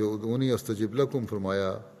تعالیٰ نے جو ادعونی استجب لکم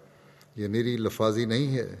فرمایا یہ میری لفاظی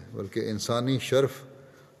نہیں ہے بلکہ انسانی شرف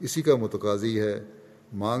اسی کا متقاضی ہے۔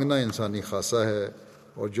 مانگنا انسانی خاصہ ہے،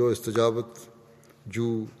 اور جو استجابت جو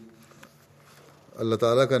اللہ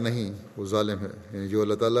تعالیٰ کا نہیں وہ ظالم ہے، یعنی جو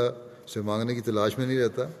اللہ تعالیٰ سے مانگنے کی تلاش میں نہیں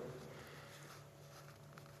رہتا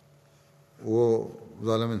وہ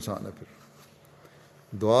ظالم انسان ہے۔ پھر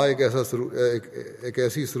دعا ایک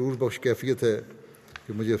ایسی سرور بخش کیفیت ہے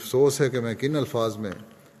کہ مجھے افسوس ہے کہ میں کن الفاظ میں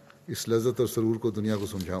اس لذت اور سرور کو دنیا کو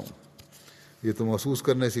سمجھاؤں، یہ تو محسوس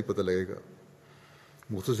کرنے سے ہی پتہ لگے گا۔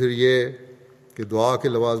 مختصر یہ کہ دعا کے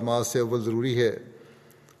لوازمات سے اول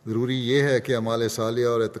ضروری یہ ہے کہ اعمال صالحہ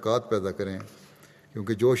اور اعتقاد پیدا کریں،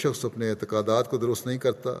 کیونکہ جو شخص اپنے اعتقادات کو درست نہیں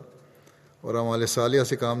کرتا اور اعمال صالحہ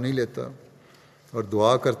سے کام نہیں لیتا اور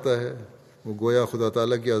دعا کرتا ہے وہ گویا خدا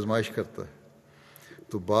تعالیٰ کی آزمائش کرتا ہے۔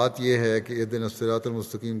 تو بات یہ ہے کہ اہدنا الصراط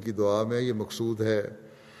المستقیم کی دعا میں یہ مقصود ہے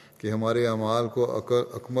کہ ہمارے اعمال کو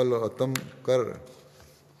اکمل و اتم کر،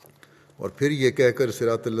 اور پھر یہ کہہ کر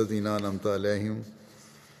صراط الذین انعمت علیہم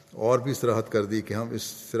اور بھی صراحت کر دی کہ ہم اس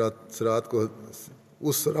صراط کو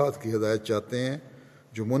اس صراط کی ہدایت چاہتے ہیں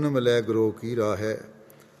جو منعم علیہ گروہ کی راہ ہے،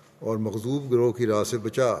 اور مغضوب گروہ کی راہ سے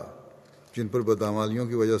بچا جن پر بدعمالیوں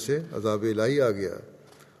کی وجہ سے عذاب الہی آ گیا،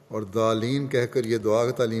 اور ضالین کہہ کر یہ دعا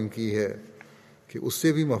تعلیم کی ہے کہ اس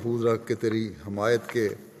سے بھی محفوظ رکھ کے تیری حمایت کے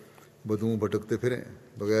بدوں بھٹکتے پھریں،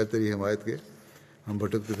 بغیر تیری حمایت کے ہم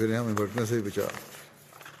بھٹکتے پھریں، ہمیں بھٹکنے سے بھی بچا۔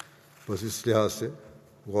 بس اس لحاظ سے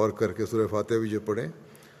غور کر کے سورہ فاتحہ بھی جو پڑھیں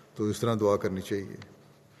تو اس طرح دعا کرنی چاہیے۔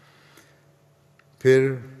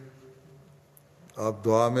 پھر آپ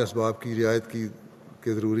دعا میں اسباب کی رعایت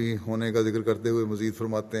کے ضروری ہونے کا ذکر کرتے ہوئے مزید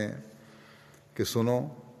فرماتے ہیں کہ سنو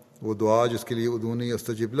وہ دعا جس کے لیے ادعونی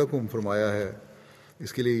استجب لکم فرمایا ہے،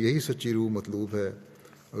 اس کے لیے یہی سچی روح مطلوب ہے۔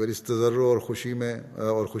 اگر اس تضرع اور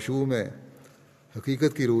خشوع میں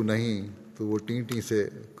حقیقت کی روح نہیں تو وہ ٹیں سے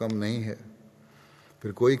کم نہیں ہے۔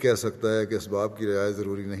 پھر کوئی کہہ سکتا ہے کہ اسباب کی رعایت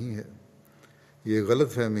ضروری نہیں ہے، یہ غلط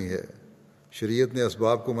فہمی ہے۔ شریعت نے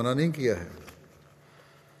اسباب کو منع نہیں کیا ہے،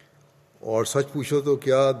 اور سچ پوچھو تو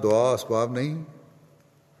کیا دعا اسباب نہیں،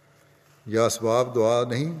 یا اسباب دعا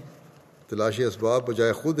نہیں؟ تلاش اسباب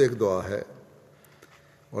بجائے خود ایک دعا ہے،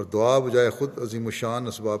 اور دعا بجائے خود عظیم الشان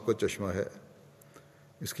اسباب کا چشمہ ہے۔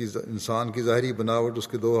 اس کی انسان کی ظاہری بناوٹ، اس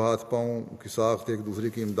کے دو ہاتھ پاؤں کی ساخت ایک دوسرے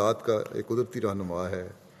کی امداد کا ایک قدرتی رہنما ہے۔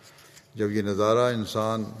 جب یہ نظارہ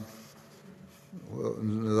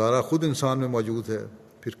خود انسان میں موجود ہے،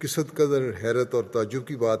 پھر کس قدر حیرت اور تعجب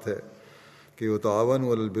کی بات ہے کہ وہ تعاون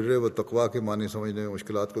علی البر والتقویٰ کے معنی سمجھنے میں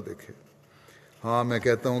مشکلات کو دیکھے۔ ہاں میں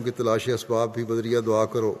کہتا ہوں کہ تلاش اسباب بھی بدریہ دعا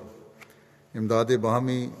کرو۔ امداد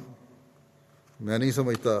باہمی میں نہیں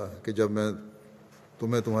سمجھتا کہ جب میں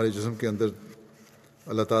تمہیں تمہارے جسم کے اندر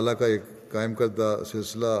اللہ تعالیٰ کا ایک قائم کردہ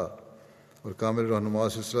سلسلہ اور کامل رہنما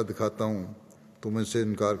سلسلہ دکھاتا ہوں تم ان سے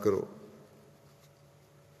انکار کرو۔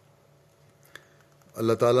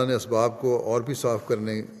 اللہ تعالیٰ نے اسباب کو اور بھی صاف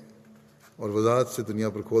کرنے اور وضاحت سے دنیا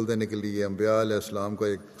پر کھول دینے کے لیے انبیاء علیہ السلام کا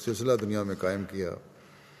ایک سلسلہ دنیا میں قائم کیا۔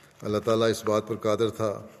 اللہ تعالیٰ اس بات پر قادر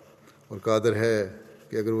تھا اور قادر ہے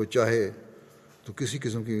کہ اگر وہ چاہے تو کسی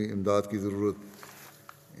قسم کی امداد کی ضرورت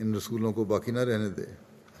ان رسولوں کو باقی نہ رہنے دے،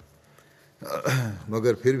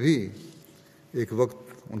 مگر پھر بھی ایک وقت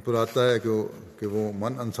ان پر آتا ہے کہ وہ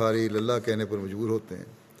من انصاری اللہ کہنے پر مجبور ہوتے ہیں۔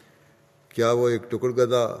 کیا وہ ایک ٹکڑ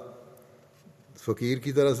گدا فقیر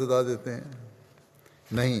کی طرح صدا دیتے ہیں؟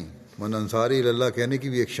 نہیں، من انصاری اللہ کہنے کی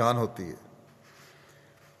بھی ایک شان ہوتی ہے۔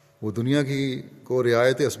 وہ دنیا کو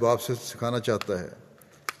رعایت اسباب سے سکھانا چاہتا ہے،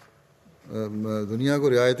 دنیا کو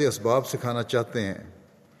رعایت اسباب سکھانا چاہتے ہیں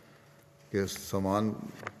کہ سامان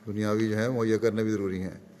دنیاوی جو ہیں مہیا کرنے بھی ضروری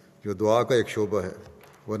ہیں، جو دعا کا ایک شعبہ ہے،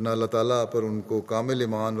 ورنہ اللہ تعالیٰ پر ان کو کامل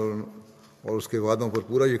ایمان اور اس کے وعدوں پر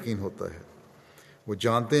پورا یقین ہوتا ہے۔ وہ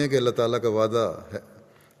جانتے ہیں کہ اللہ تعالیٰ کا وعدہ ہے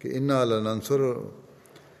کہ انا لننصر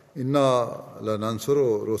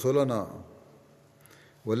رسولنا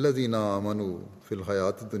والذین آمنوا فی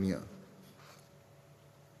الحیات الدنیا،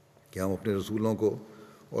 کہ ہم اپنے رسولوں کو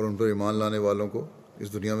اور ان پر ایمان لانے والوں کو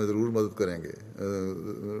اس دنیا میں ضرور مدد کریں گے،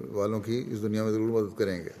 اس دنیا میں ضرور مدد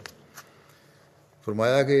کریں گے۔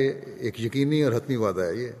 فرمایا کہ ایک یقینی اور حتمی وعدہ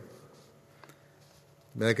ہے یہ۔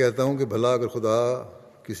 میں کہتا ہوں کہ بھلا اگر خدا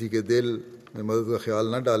کسی کے دل میں مدد کا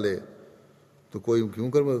خیال نہ ڈالے تو کوئی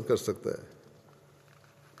کیوں کر مدد کر سکتا ہے؟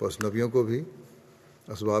 بس نبیوں کو بھی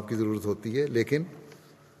اسباب کی ضرورت ہوتی ہے، لیکن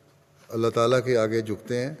اللہ تعالیٰ کے آگے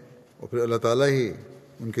جھکتے ہیں اور پھر اللہ تعالیٰ ہی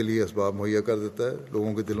ان کے لیے اسباب مہیا کر دیتا ہے،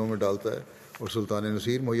 لوگوں کے دلوں میں ڈالتا ہے اور سلطان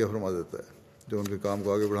نصیر مہیا فرما دیتا ہے جو ان کے کام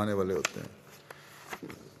کو آگے بڑھانے والے ہوتے ہیں۔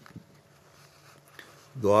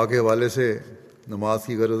 دعا کے حوالے سے نماز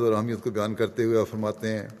کی غرض اور اہمیت کو بیان کرتے ہوئے آپ فرماتے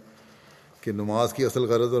ہیں کہ نماز کی اصل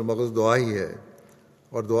غرض اور مغز دعا ہی ہے،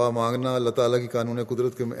 اور دعا مانگنا اللہ تعالیٰ کی قانون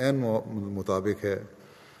قدرت کے عین مطابق ہے۔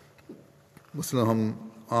 مثلا ہم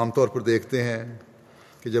عام طور پر دیکھتے ہیں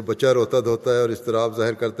کہ جب بچہ روتا دھوتا ہے اور اضطراب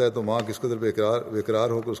ظاہر کرتا ہے تو ماں کس قدر بے قرار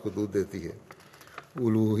ہو کر اس کو دودھ دیتی ہے۔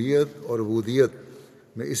 الوہیت اور عبودیت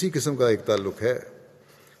میں اسی قسم کا ایک تعلق ہے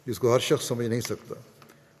جس کو ہر شخص سمجھ نہیں سکتا۔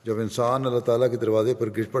 جب انسان اللہ تعالیٰ کے دروازے پر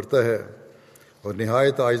گر پڑتا ہے اور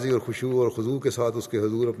نہایت عاجزی اور خشوع اور خضوع کے ساتھ اس کے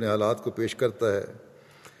حضور اپنے حالات کو پیش کرتا ہے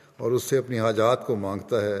اور اس سے اپنی حاجات کو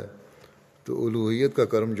مانگتا ہے تو الوہیت کا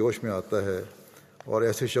کرم جوش میں آتا ہے اور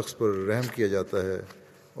ایسے شخص پر رحم کیا جاتا ہے،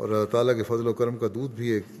 اور اللہ تعالیٰ کے فضل و کرم کا دودھ بھی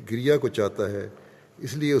ایک گریہ کو چاہتا ہے،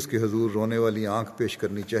 اس لیے اس کے حضور رونے والی آنکھ پیش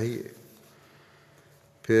کرنی چاہیے۔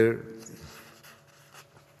 پھر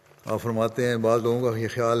آپ فرماتے ہیں بعض لوگوں کا یہ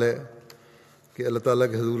خیال ہے کہ اللہ تعالیٰ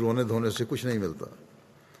کے حضور رونے دھونے سے کچھ نہیں ملتا۔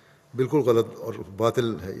 بالکل غلط اور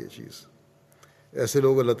باطل ہے یہ چیز۔ ایسے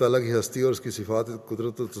لوگ اللہ تعالیٰ کی ہستی اور اس کی صفات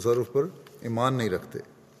قدرت و تصرف پر ایمان نہیں رکھتے۔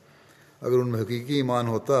 اگر ان میں حقیقی ایمان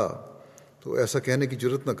ہوتا تو ایسا کہنے کی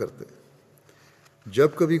جرت نہ کرتے۔ جب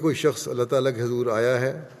کبھی کوئی شخص اللہ تعالیٰ کے حضور آیا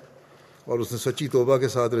ہے اور اس نے سچی توبہ کے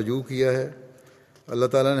ساتھ رجوع کیا ہے، اللہ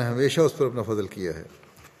تعالیٰ نے ہمیشہ اس پر اپنا فضل کیا ہے۔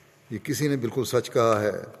 یہ کسی نے بالکل سچ کہا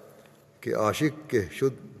ہے کہ عاشق کے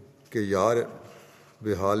شد کہ یار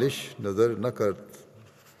بے حالش نظر نہ کرت،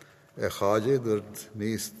 اے خواجہ درد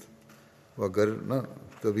نیست وگر نہ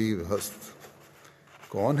طبیب ہست۔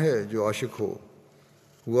 کون ہے جو عاشق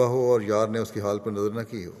ہوا ہو اور یار نے اس کی حال پر نظر نہ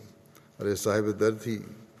کی ہو؟ ارے صاحب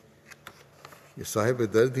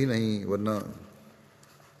درد ہی نہیں ورنہ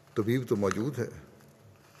طبیب تو موجود ہے۔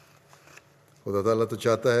 خدا تعالیٰ تو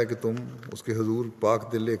چاہتا ہے کہ تم اس کے حضور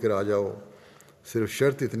پاک دل لے کر آ جاؤ، صرف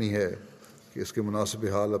شرط اتنی ہے کہ اس کے مناسب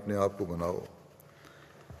حال اپنے آپ کو بناؤ،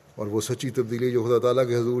 اور وہ سچی تبدیلی جو خدا تعالیٰ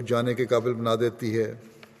کے حضور جانے کے قابل بنا دیتی ہے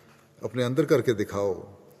اپنے اندر کر کے دکھاؤ۔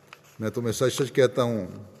 میں تمہیں سچ سچ کہتا ہوں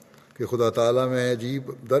کہ خدا تعالیٰ میں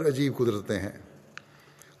عجیب قدرتیں ہیں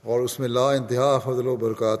اور اس میں لا انتہا فضل و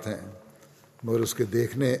برکات ہیں، مگر اس کے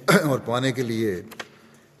دیکھنے اور پانے کے لیے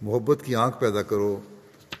محبت کی آنکھ پیدا کرو۔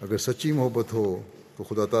 اگر سچی محبت ہو تو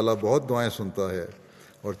خدا تعالیٰ بہت دعائیں سنتا ہے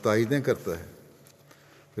اور تائیدیں کرتا ہے۔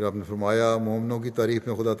 پھر آپ نے فرمایا مومنوں کی تعریف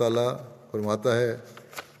میں خدا تعالیٰ فرماتا ہے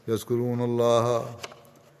یذکرون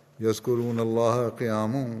اللہ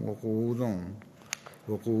قیاما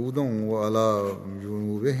وقعودا وعلی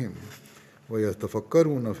جنوبہم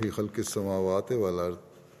ویتفکرون فی خلق السماوات والارض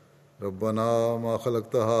ربنا ما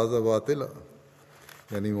خلقت ھذا باطلا۔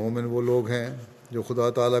 یعنی مومن وہ لوگ ہیں جو خدا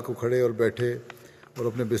تعالیٰ کو کھڑے اور بیٹھے اور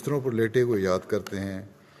اپنے بستروں پر لیٹے ہوئے یاد کرتے ہیں،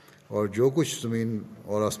 اور جو کچھ زمین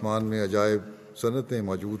اور آسمان میں عجائب صنعتیں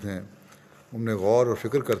موجود ہیں ان میں غور اور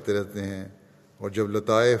فکر کرتے رہتے ہیں، اور جب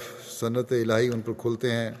لطائف صنعت الہی ان پر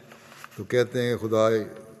کھلتے ہیں تو کہتے ہیں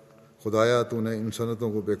خدایا تو نے ان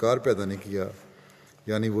صنعتوں کو بیکار پیدا نہیں کیا۔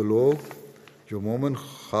 یعنی وہ لوگ جو مومن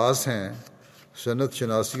خاص ہیں سنت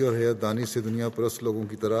شناسی اور حیات دانی سے دنیا پرست لوگوں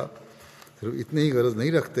کی طرح صرف اتنی ہی غرض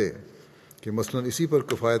نہیں رکھتے کہ مثلاً اسی پر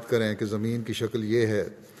کفایت کریں کہ زمین کی شکل یہ ہے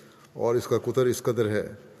اور اس کا قطر اس قدر ہے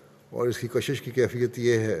اور اس کی کشش کی کیفیت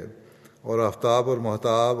یہ ہے اور آفتاب اور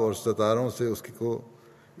مہتاب اور ستاروں سے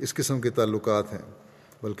اس قسم کے تعلقات ہیں،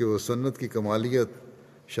 بلکہ وہ سنت کی کمالیت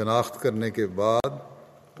شناخت کرنے کے بعد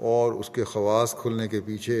اور اس کے خواص کھلنے کے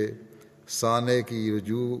پیچھے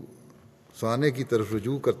سانے کی طرف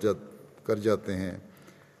رجوع کر جاتے ہیں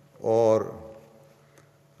اور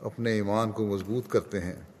اپنے ایمان کو مضبوط کرتے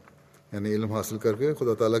ہیں، یعنی علم حاصل کر کے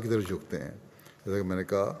خدا تعالیٰ کی طرف جھکتے ہیں، جیسا کہ میں نے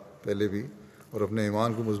کہا پہلے بھی، اور اپنے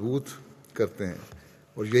ایمان کو مضبوط کرتے ہیں،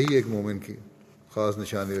 اور یہی ایک مومن کی خاص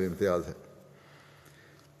نشانی اور امتیاز ہے۔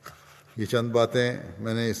 یہ چند باتیں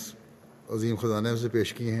میں نے اس عظیم خزانے سے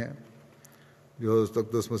پیش کی ہیں جو حضرت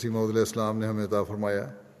اقدس مسیح موعود علیہ السلام نے ہمیں عطا فرمایا،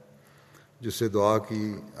 جس سے دعا کی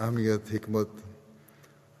اہمیت، حکمت،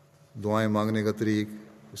 دعائیں مانگنے کا طریق،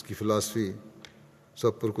 اس کی فلاسفی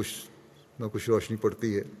سب پر کچھ نہ کچھ روشنی پڑتی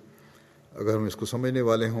ہے۔ اگر ہم اس کو سمجھنے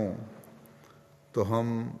والے ہوں تو ہم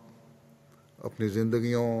اپنی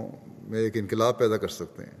زندگیوں میں ایک انقلاب پیدا کر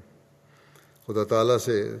سکتے ہیں، خدا تعالیٰ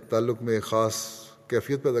سے تعلق میں ایک خاص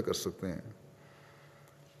کیفیت پیدا کر سکتے ہیں،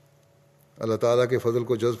 اللہ تعالیٰ کے فضل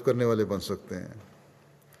کو جذب کرنے والے بن سکتے ہیں۔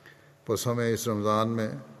 بس ہمیں اس رمضان میں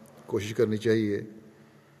کوشش کرنی چاہیے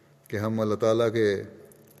کہ ہم اللہ تعالیٰ کے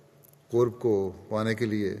قرب کو پانے کے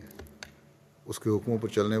لیے اس کے حکموں پر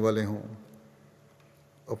چلنے والے ہوں،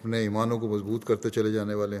 اپنے ایمانوں کو مضبوط کرتے چلے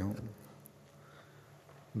جانے والے ہوں،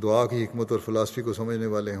 دعا کی حکمت اور فلاسفی کو سمجھنے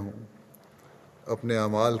والے ہوں، اپنے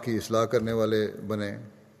اعمال کی اصلاح کرنے والے بنیں،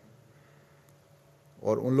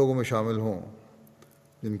 اور ان لوگوں میں شامل ہوں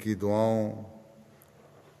جن کی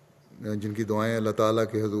دعائیں اللہ تعالیٰ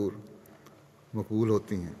کے حضور مقبول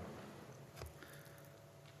ہوتی ہیں۔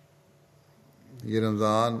 یہ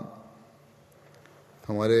رمضان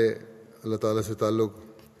ہمارے اللہ تعالیٰ سے تعلق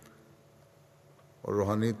اور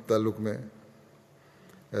روحانی تعلق میں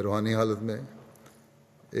یا روحانی حالت میں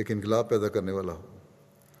ایک انقلاب پیدا کرنے والا ہو۔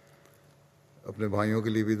 اپنے بھائیوں کے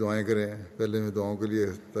لیے بھی دعائیں کریں۔ پہلے میں دعاؤں کے لیے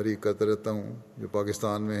تحریک کرتا رہتا ہوں جو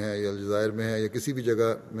پاکستان میں ہے یا الجزائر میں ہے یا کسی بھی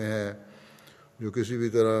جگہ میں ہے جو کسی بھی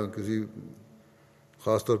طرح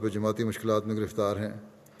خاص طور پہ جماعتی مشکلات میں گرفتار ہیں۔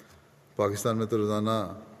 پاکستان میں تو روزانہ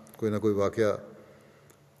کوئی نہ کوئی واقعہ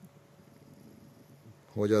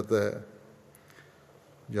ہو جاتا ہے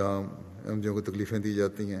جہاں احمدیوں کو تکلیفیں دی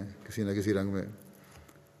جاتی ہیں کسی نہ کسی رنگ میں،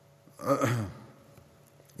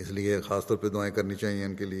 اس لیے خاص طور پہ دعائیں کرنی چاہیے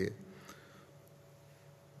ان کے لیے۔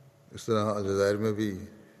 اس طرح الجزائر میں بھی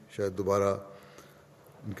شاید دوبارہ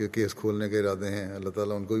ان کے کیس کھولنے کے ارادے ہیں، اللہ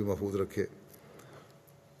تعالیٰ ان کو بھی محفوظ رکھے۔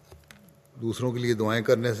 دوسروں کے لیے دعائیں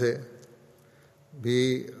کرنے سے بھی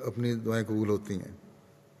اپنی دعائیں قبول ہوتی ہیں،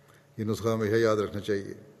 یہ نسخہ ہمیشہ یاد رکھنا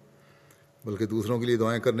چاہیے۔ بلکہ دوسروں کے لیے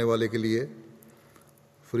دعائیں کرنے والے کے لیے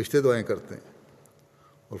فرشتے دعائیں کرتے ہیں،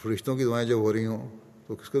 اور فرشتوں کی دعائیں جب ہو رہی ہوں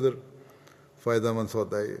تو کس قدر فائدہ مند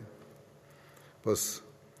ہوتا ہے یہ۔ بس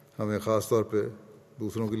ہمیں خاص طور پہ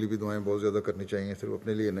دوسروں کے لیے بھی دعائیں بہت زیادہ کرنی چاہیے، صرف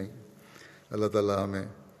اپنے لیے نہیں۔ اللہ تعالیٰ ہمیں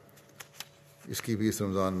اس کی بھی اس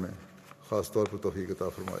رمضان میں خاص طور پر توفیق عطا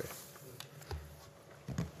فرمائے۔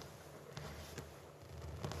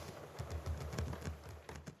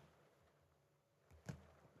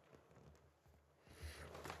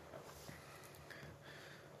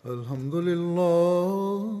 الحمد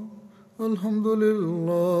لله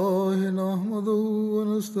نحمده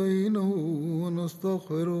ونستعينه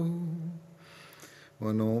ونستغفره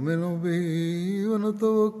ونؤمن به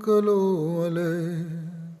ونتوكل عليه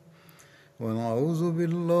ونعوذ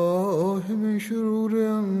بالله من شرور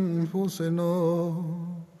أنفسنا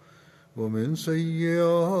ومن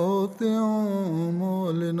سيئات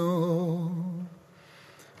أعمالنا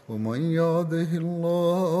ومن يهده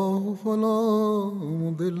الله فلا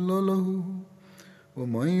مضل له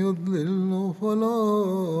ومن يضلل فلا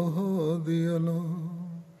هادي له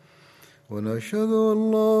ونشهد أن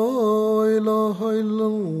لا إله إلا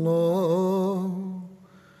الله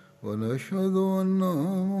ونشهد أن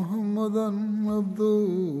محمدا عبده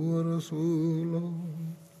ورسوله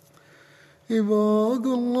عباد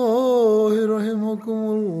الله رحمكم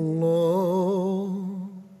الله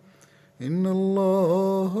إن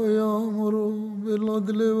الله يأمر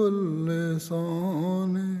بالعدل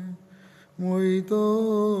والإحسان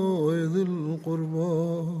وإيتاء ذي القربى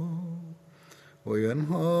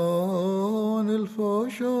وينهى عن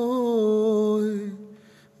الفحشاء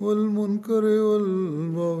والمنكر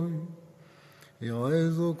والبغي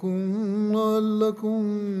يعظكم لعلكم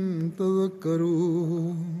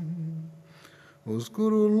تذكرون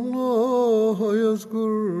اذكروا الله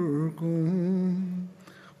يذكركم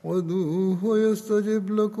وادعوه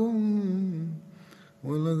يستجب لكم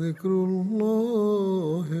ولذكر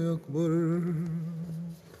الله أكبر.